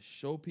 I'm going to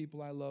show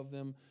people I love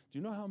them. Do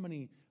you know how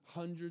many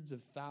hundreds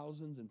of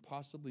thousands and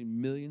possibly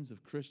millions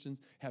of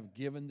Christians have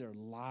given their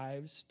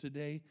lives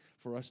today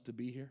for us to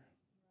be here?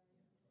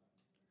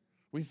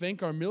 We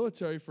thank our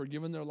military for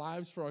giving their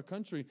lives for our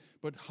country,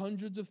 but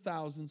hundreds of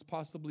thousands,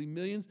 possibly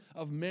millions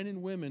of men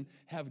and women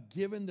have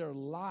given their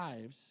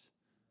lives,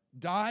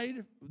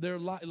 died their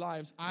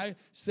lives. I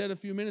said a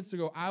few minutes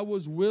ago, I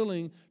was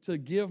willing to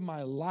give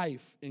my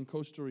life in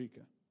Costa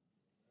Rica.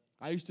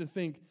 I used to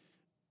think,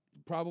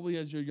 probably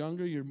as you're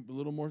younger, you're a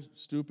little more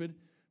stupid,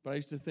 but I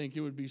used to think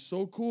it would be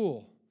so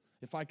cool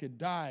if I could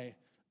die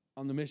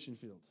on the mission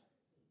field.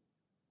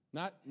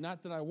 Not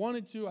that I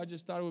wanted to, I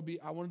just thought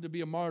I wanted to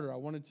be a martyr. I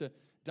wanted to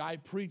die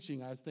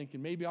preaching. I was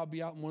thinking maybe I'll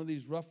be out in one of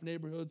these rough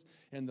neighborhoods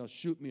and they'll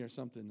shoot me or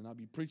something and I'll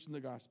be preaching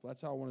the gospel.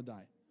 That's how I want to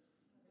die.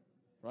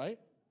 Right?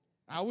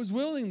 I was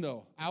willing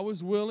though. I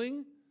was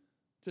willing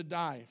to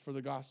die for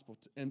the gospel.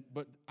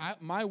 But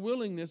my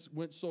willingness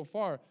went so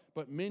far,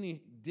 but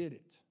many did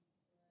it.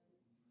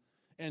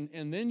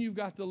 And then you've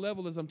got the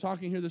level, as I'm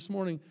talking here this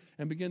morning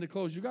and begin to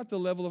close, you've got the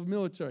level of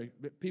military.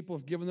 People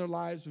have given their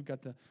lives. We've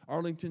got the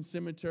Arlington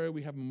Cemetery.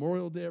 We have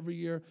Memorial Day every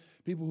year.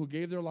 People who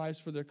gave their lives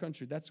for their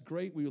country. That's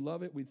great. We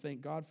love it. We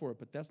thank God for it.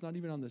 But that's not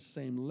even on the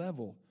same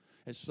level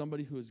as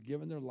somebody who has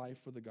given their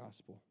life for the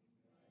gospel.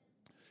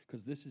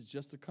 Because this is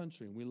just a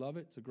country, and we love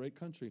it. It's a great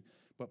country.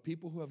 But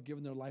people who have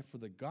given their life for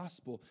the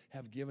gospel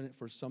have given it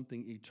for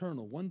something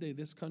eternal. One day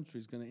this country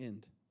is going to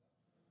end.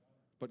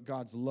 But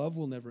God's love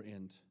will never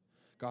end.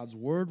 God's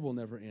word will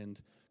never end.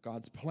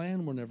 God's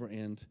plan will never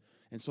end.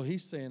 And so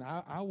He's saying,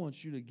 I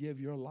want you to give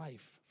your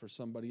life for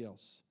somebody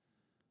else.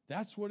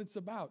 That's what it's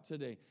about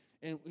today.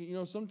 And, you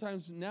know,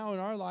 sometimes now in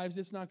our lives,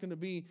 it's not going to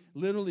be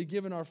literally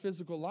giving our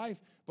physical life,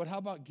 but how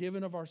about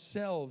giving of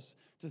ourselves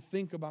to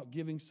think about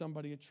giving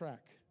somebody a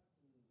track?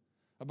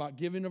 About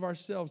giving of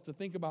ourselves to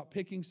think about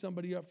picking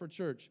somebody up for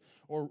church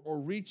or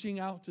reaching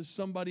out to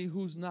somebody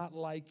who's not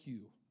like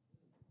you.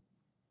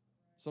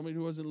 Somebody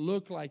who doesn't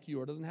look like you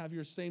or doesn't have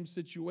your same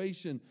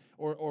situation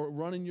or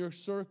run in your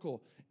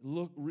circle.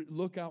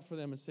 Look out for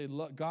them and say,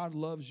 God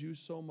loves you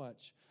so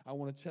much. I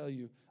want to tell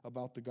you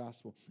about the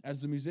gospel.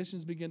 As the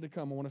musicians begin to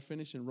come, I want to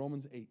finish in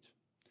Romans 8.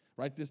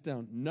 Write this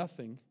down.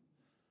 Nothing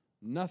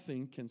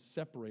can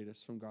separate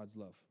us from God's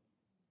love.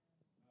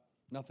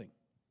 Nothing.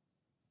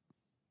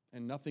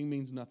 And nothing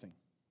means nothing.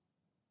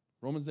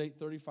 Romans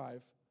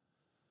 8:35.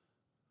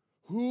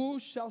 Who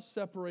shall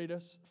separate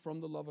us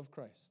from the love of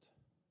Christ?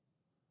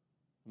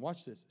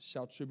 Watch this.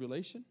 Shall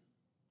tribulation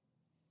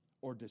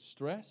or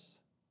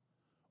distress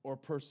or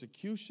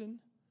persecution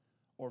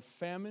or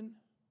famine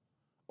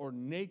or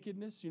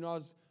nakedness? You know,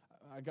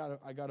 I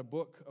got a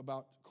book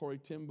about Corrie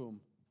ten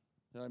Boom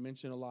that I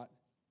mention a lot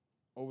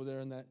over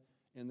there in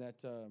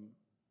that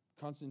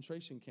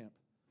concentration camp.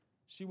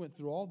 She went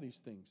through all these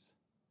things.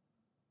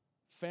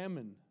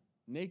 Famine,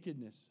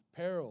 nakedness,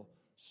 peril,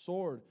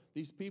 sword.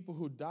 These people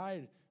who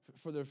died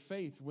for their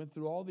faith went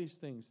through all these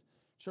things.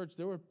 Church,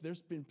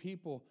 there's been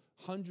people,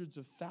 hundreds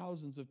of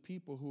thousands of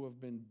people who have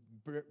been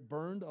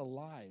burned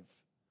alive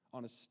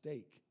on a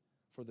stake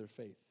for their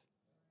faith.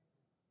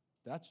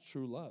 That's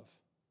true love.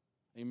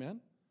 Amen?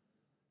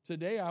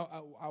 Today,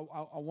 I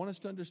want us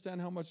to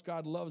understand how much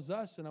God loves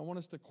us, and I want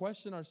us to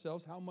question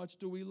ourselves, how much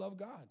do we love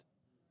God?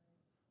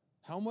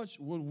 How much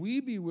would we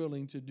be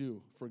willing to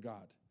do for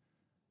God?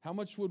 How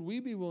much would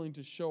we be willing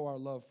to show our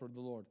love for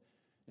the Lord?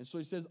 And so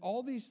He says,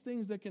 all these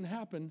things that can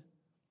happen,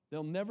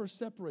 they'll never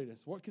separate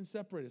us. What can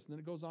separate us? And then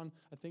it goes on,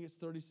 I think it's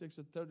 36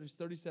 or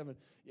 37.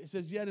 It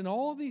says, yet in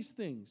all these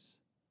things,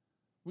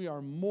 we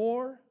are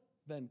more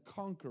than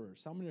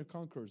conquerors. How many are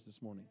conquerors this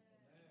morning?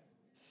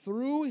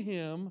 Through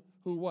Him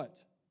who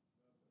what?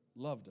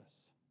 Loved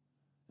us.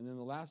 And then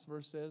the last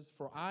verse says,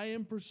 for I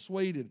am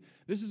persuaded.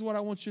 This is what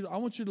I want you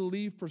to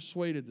leave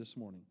persuaded this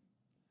morning.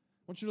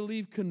 I want you to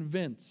leave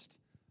convinced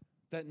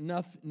that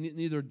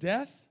neither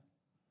death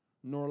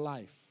nor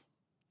life.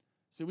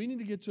 See, we need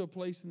to get to a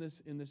place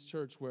in this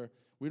church where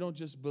we don't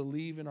just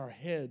believe in our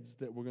heads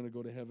that we're going to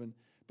go to heaven,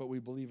 but we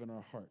believe in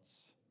our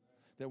hearts.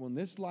 That when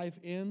this life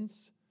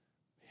ends,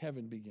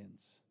 heaven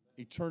begins.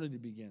 Eternity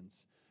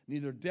begins.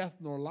 Neither death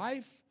nor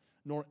life,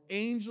 nor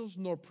angels,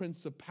 nor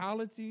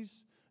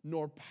principalities,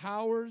 nor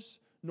powers,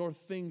 nor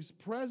things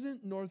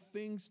present, nor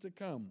things to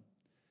come.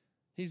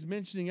 He's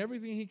mentioning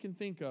everything he can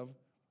think of,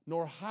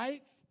 nor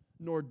height,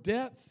 nor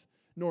depth,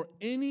 nor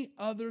any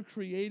other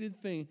created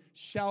thing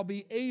shall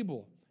be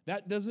able.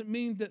 That doesn't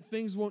mean that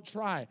things won't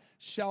try.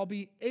 Shall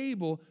be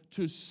able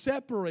to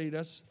separate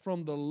us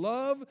from the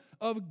love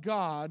of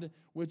God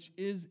which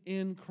is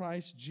in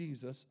Christ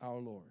Jesus our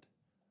Lord.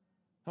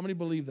 How many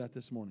believe that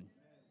this morning?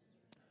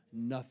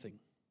 Nothing.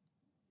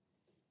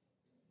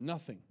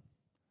 Nothing.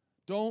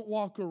 Don't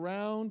walk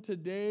around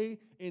today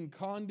in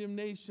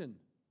condemnation.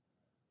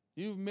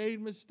 You've made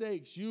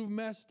mistakes. You've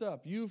messed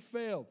up. You've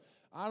failed.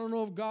 I don't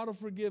know if God will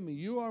forgive me.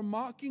 You are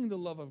mocking the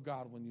love of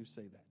God when you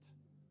say that.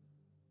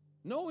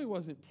 No, he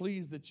wasn't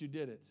pleased that you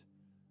did it,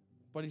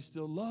 but he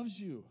still loves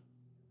you.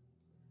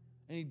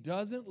 And he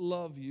doesn't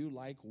love you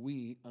like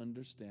we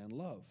understand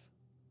love.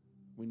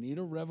 We need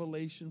a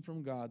revelation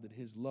from God that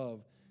his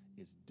love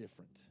is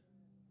different.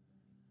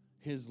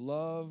 His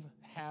love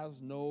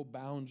has no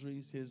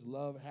boundaries. His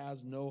love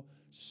has no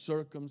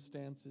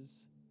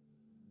circumstances.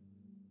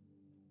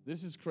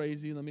 This is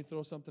crazy. Let me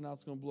throw something out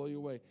that's going to blow you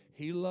away.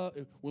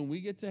 When we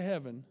get to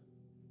heaven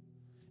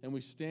and we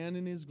stand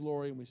in his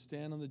glory and we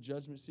stand on the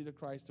judgment seat of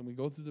Christ and we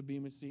go through the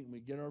bema seat and we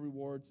get our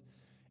rewards,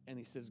 and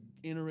he says,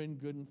 enter in,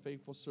 good and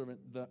faithful servant.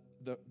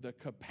 The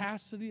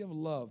capacity of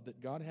love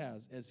that God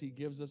has as he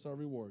gives us our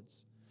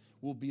rewards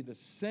will be the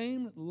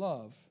same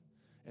love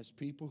as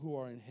people who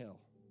are in hell.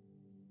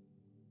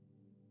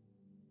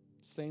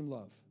 Same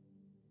love.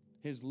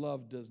 His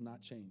love does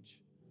not change.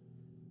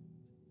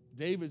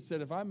 David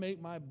said, if I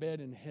make my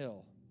bed in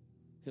hell,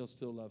 he'll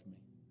still love me.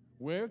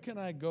 Where can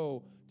I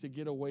go to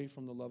get away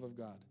from the love of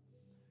God?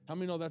 How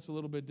many know that's a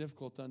little bit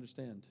difficult to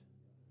understand?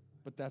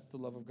 But that's the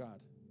love of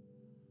God.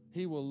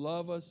 He will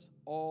love us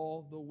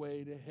all the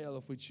way to hell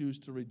if we choose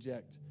to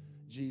reject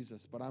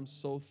Jesus. But I'm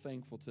so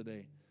thankful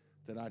today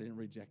that I didn't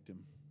reject him.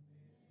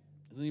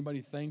 Is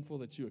anybody thankful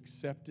that you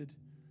accepted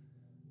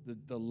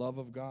the love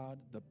of God,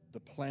 the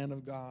plan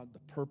of God,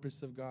 the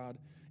purpose of God,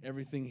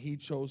 everything he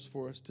chose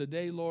for us?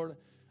 Today, Lord,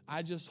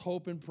 I just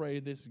hope and pray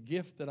this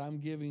gift that I'm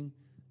giving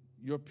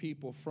your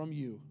people from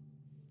you,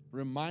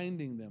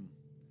 reminding them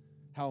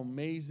how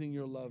amazing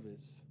your love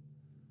is,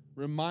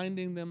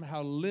 reminding them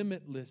how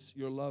limitless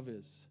your love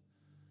is,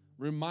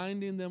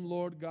 reminding them,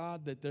 Lord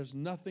God, that there's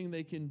nothing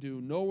they can do,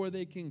 nowhere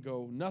they can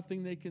go,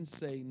 nothing they can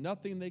say,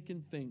 nothing they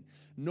can think,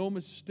 no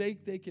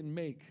mistake they can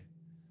make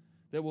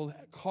that will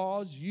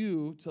cause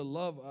you to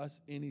love us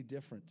any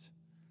different.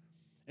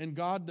 And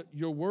God,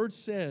 your word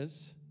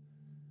says,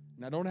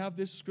 and I don't have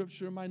this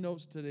scripture in my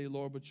notes today,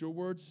 Lord, but your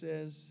word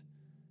says,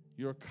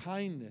 your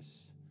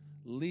kindness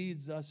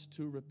leads us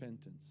to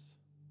repentance.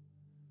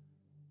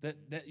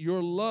 That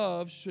your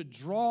love should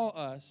draw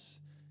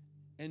us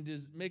and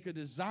make a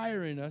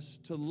desire in us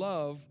to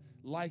love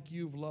like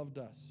you've loved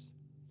us.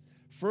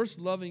 First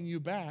loving you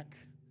back,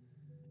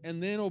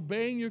 and then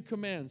obeying your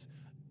commands.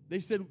 They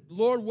said,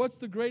 Lord, what's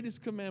the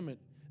greatest commandment?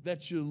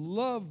 That you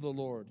love the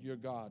Lord your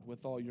God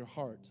with all your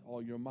heart,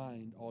 all your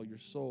mind, all your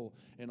soul,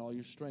 and all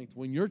your strength.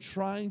 When you're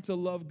trying to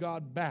love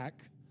God back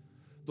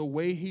the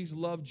way he's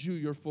loved you,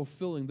 you're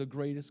fulfilling the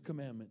greatest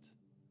commandment.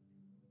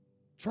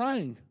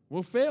 Trying.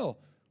 We'll fail.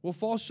 We'll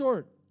fall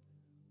short.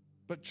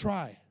 But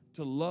try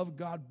to love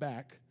God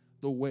back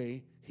the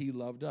way he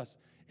loved us.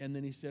 And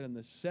then he said, and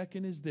the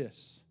second is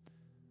this.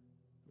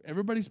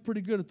 Everybody's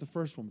pretty good at the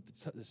first one,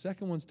 but the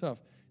second one's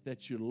tough.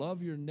 That you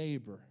love your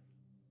neighbor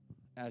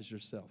as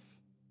yourself.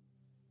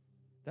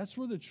 That's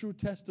where the true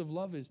test of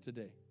love is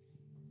today.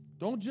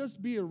 Don't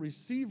just be a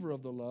receiver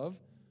of the love,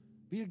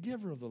 be a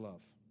giver of the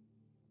love.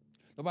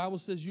 The Bible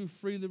says you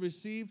freely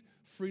receive,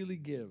 freely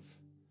give.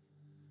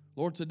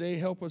 Lord, today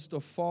help us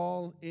to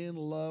fall in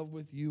love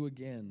with you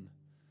again.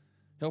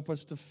 Help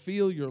us to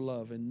feel your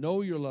love and know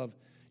your love.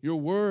 Your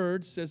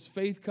word says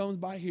faith comes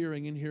by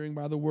hearing and hearing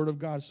by the word of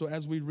God. So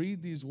as we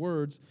read these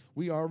words,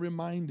 we are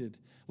reminded.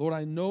 Lord,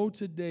 I know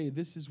today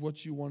this is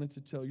what you wanted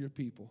to tell your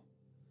people.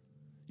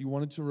 You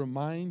wanted to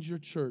remind your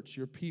church,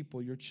 your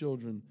people, your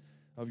children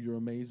of your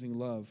amazing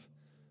love.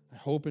 I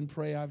hope and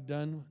pray I've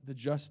done the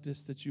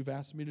justice that you've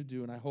asked me to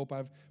do, and I hope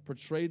I've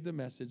portrayed the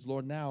message.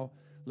 Lord, now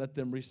let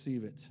them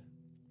receive it.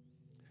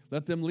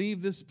 Let them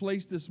leave this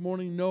place this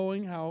morning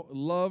knowing how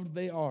loved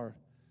they are.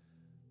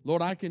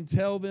 Lord, I can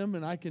tell them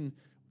and I can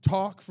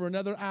talk for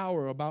another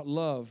hour about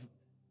love,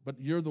 but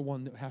you're the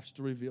one that has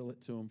to reveal it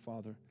to them,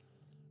 Father,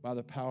 by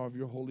the power of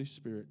your Holy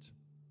Spirit.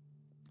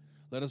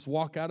 Let us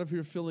walk out of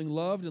here feeling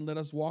loved, and let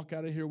us walk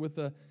out of here with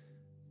a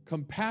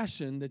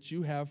compassion that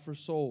you have for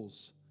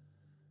souls,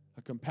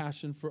 a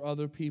compassion for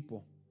other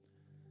people.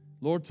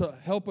 Lord, to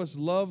help us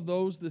love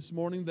those this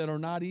morning that are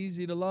not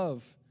easy to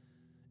love.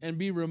 and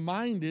be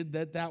reminded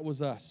that that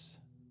was us,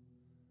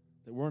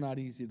 that we're not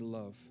easy to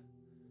love.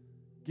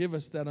 Give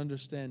us that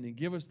understanding.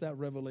 Give us that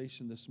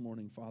revelation this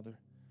morning, Father.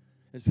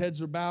 As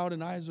heads are bowed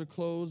and eyes are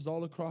closed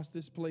all across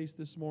this place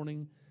this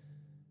morning,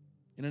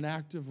 in an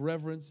act of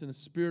reverence and a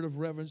spirit of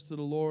reverence to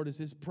the Lord, as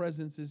His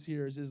presence is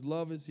here, as His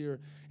love is here,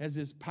 as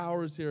His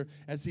power is here,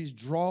 as He's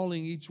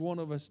drawing each one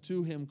of us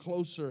to Him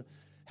closer.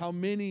 How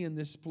many in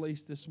this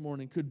place this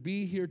morning could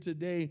be here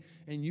today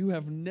and you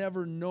have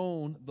never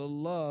known the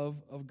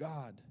love of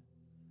God?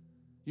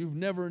 You've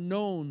never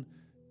known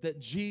that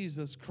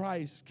Jesus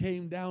Christ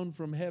came down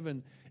from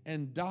heaven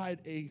and died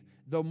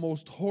the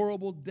most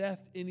horrible death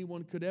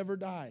anyone could ever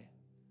die,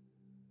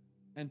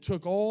 and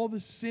took all the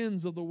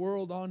sins of the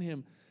world on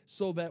Him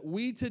so that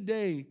we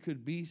today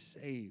could be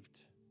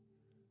saved,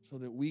 so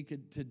that we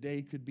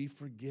today could be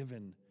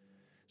forgiven,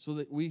 so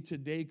that we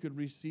today could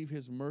receive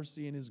His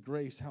mercy and His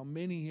grace. How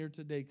many here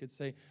today could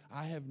say,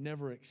 I have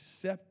never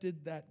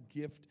accepted that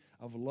gift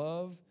of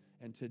love,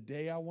 and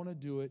today I want to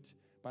do it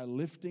by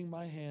lifting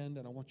my hand,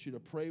 and I want you to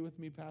pray with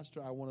me,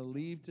 Pastor. I want to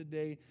leave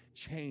today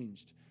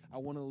changed. I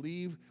want to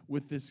leave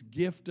with this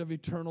gift of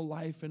eternal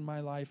life in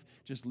my life.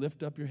 Just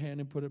lift up your hand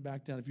and put it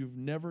back down. If you've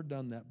never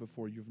done that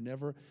before, you've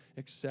never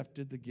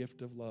accepted the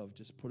gift of love,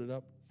 just put it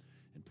up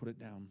and put it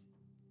down.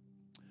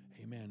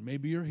 Amen.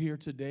 Maybe you're here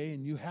today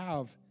and you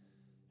have,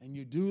 and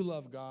you do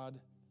love God,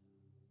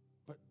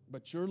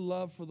 but your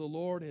love for the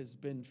Lord has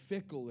been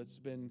fickle. It's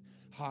been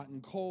hot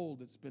and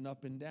cold. It's been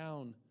up and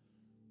down.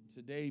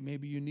 Today,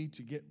 maybe you need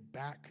to get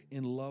back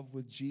in love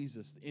with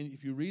Jesus. And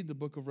if you read the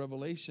book of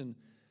Revelation,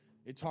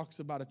 it talks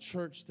about a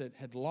church that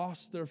had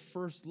lost their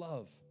first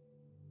love.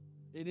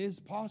 It is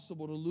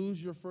possible to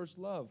lose your first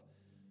love.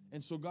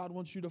 And so God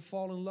wants you to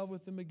fall in love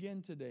with Him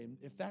again today.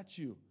 If that's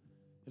you,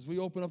 as we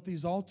open up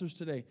these altars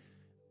today,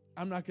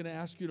 I'm not going to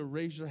ask you to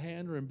raise your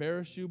hand or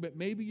embarrass you, but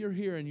maybe you're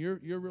here and you're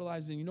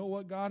realizing, you know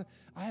what, God,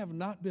 I have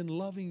not been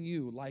loving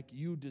you like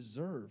you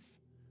deserve.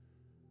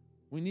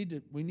 We need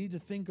to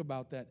think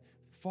about that.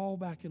 Fall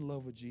back in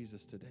love with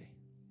Jesus today.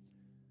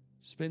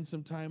 Spend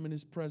some time in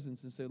His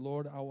presence and say,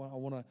 Lord, I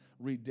want to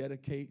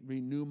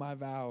renew my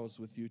vows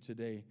with you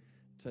today.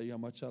 Tell you how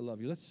much I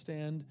love you. Let's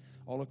stand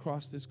all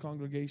across this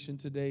congregation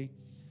today.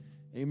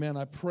 Amen.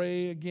 I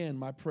pray again,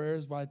 my prayer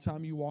is by the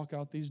time you walk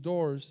out these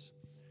doors,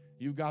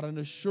 you've got an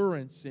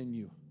assurance in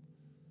you.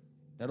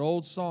 That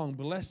old song,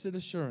 Blessed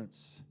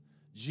Assurance,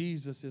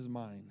 Jesus is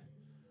mine.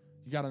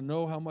 You got to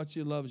know how much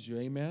He loves you.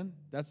 Amen.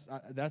 That's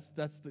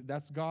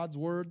God's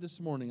word this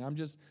morning. I'm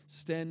just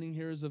standing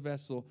here as a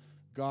vessel.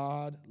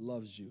 God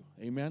loves you.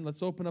 Amen.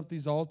 Let's open up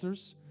these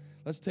altars.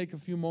 Let's take a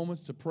few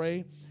moments to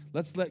pray.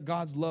 Let's let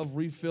God's love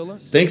refill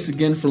us. Thanks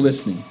again for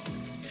listening.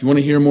 If you want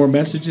to hear more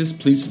messages,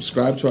 please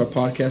subscribe to our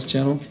podcast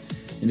channel.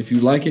 And if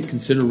you like it,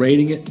 consider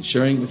rating it and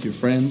sharing it with your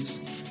friends.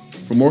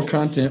 For more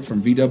content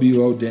from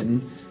VWO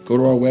Denton, go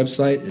to our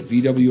website at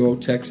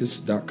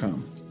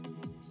VWOTexas.com.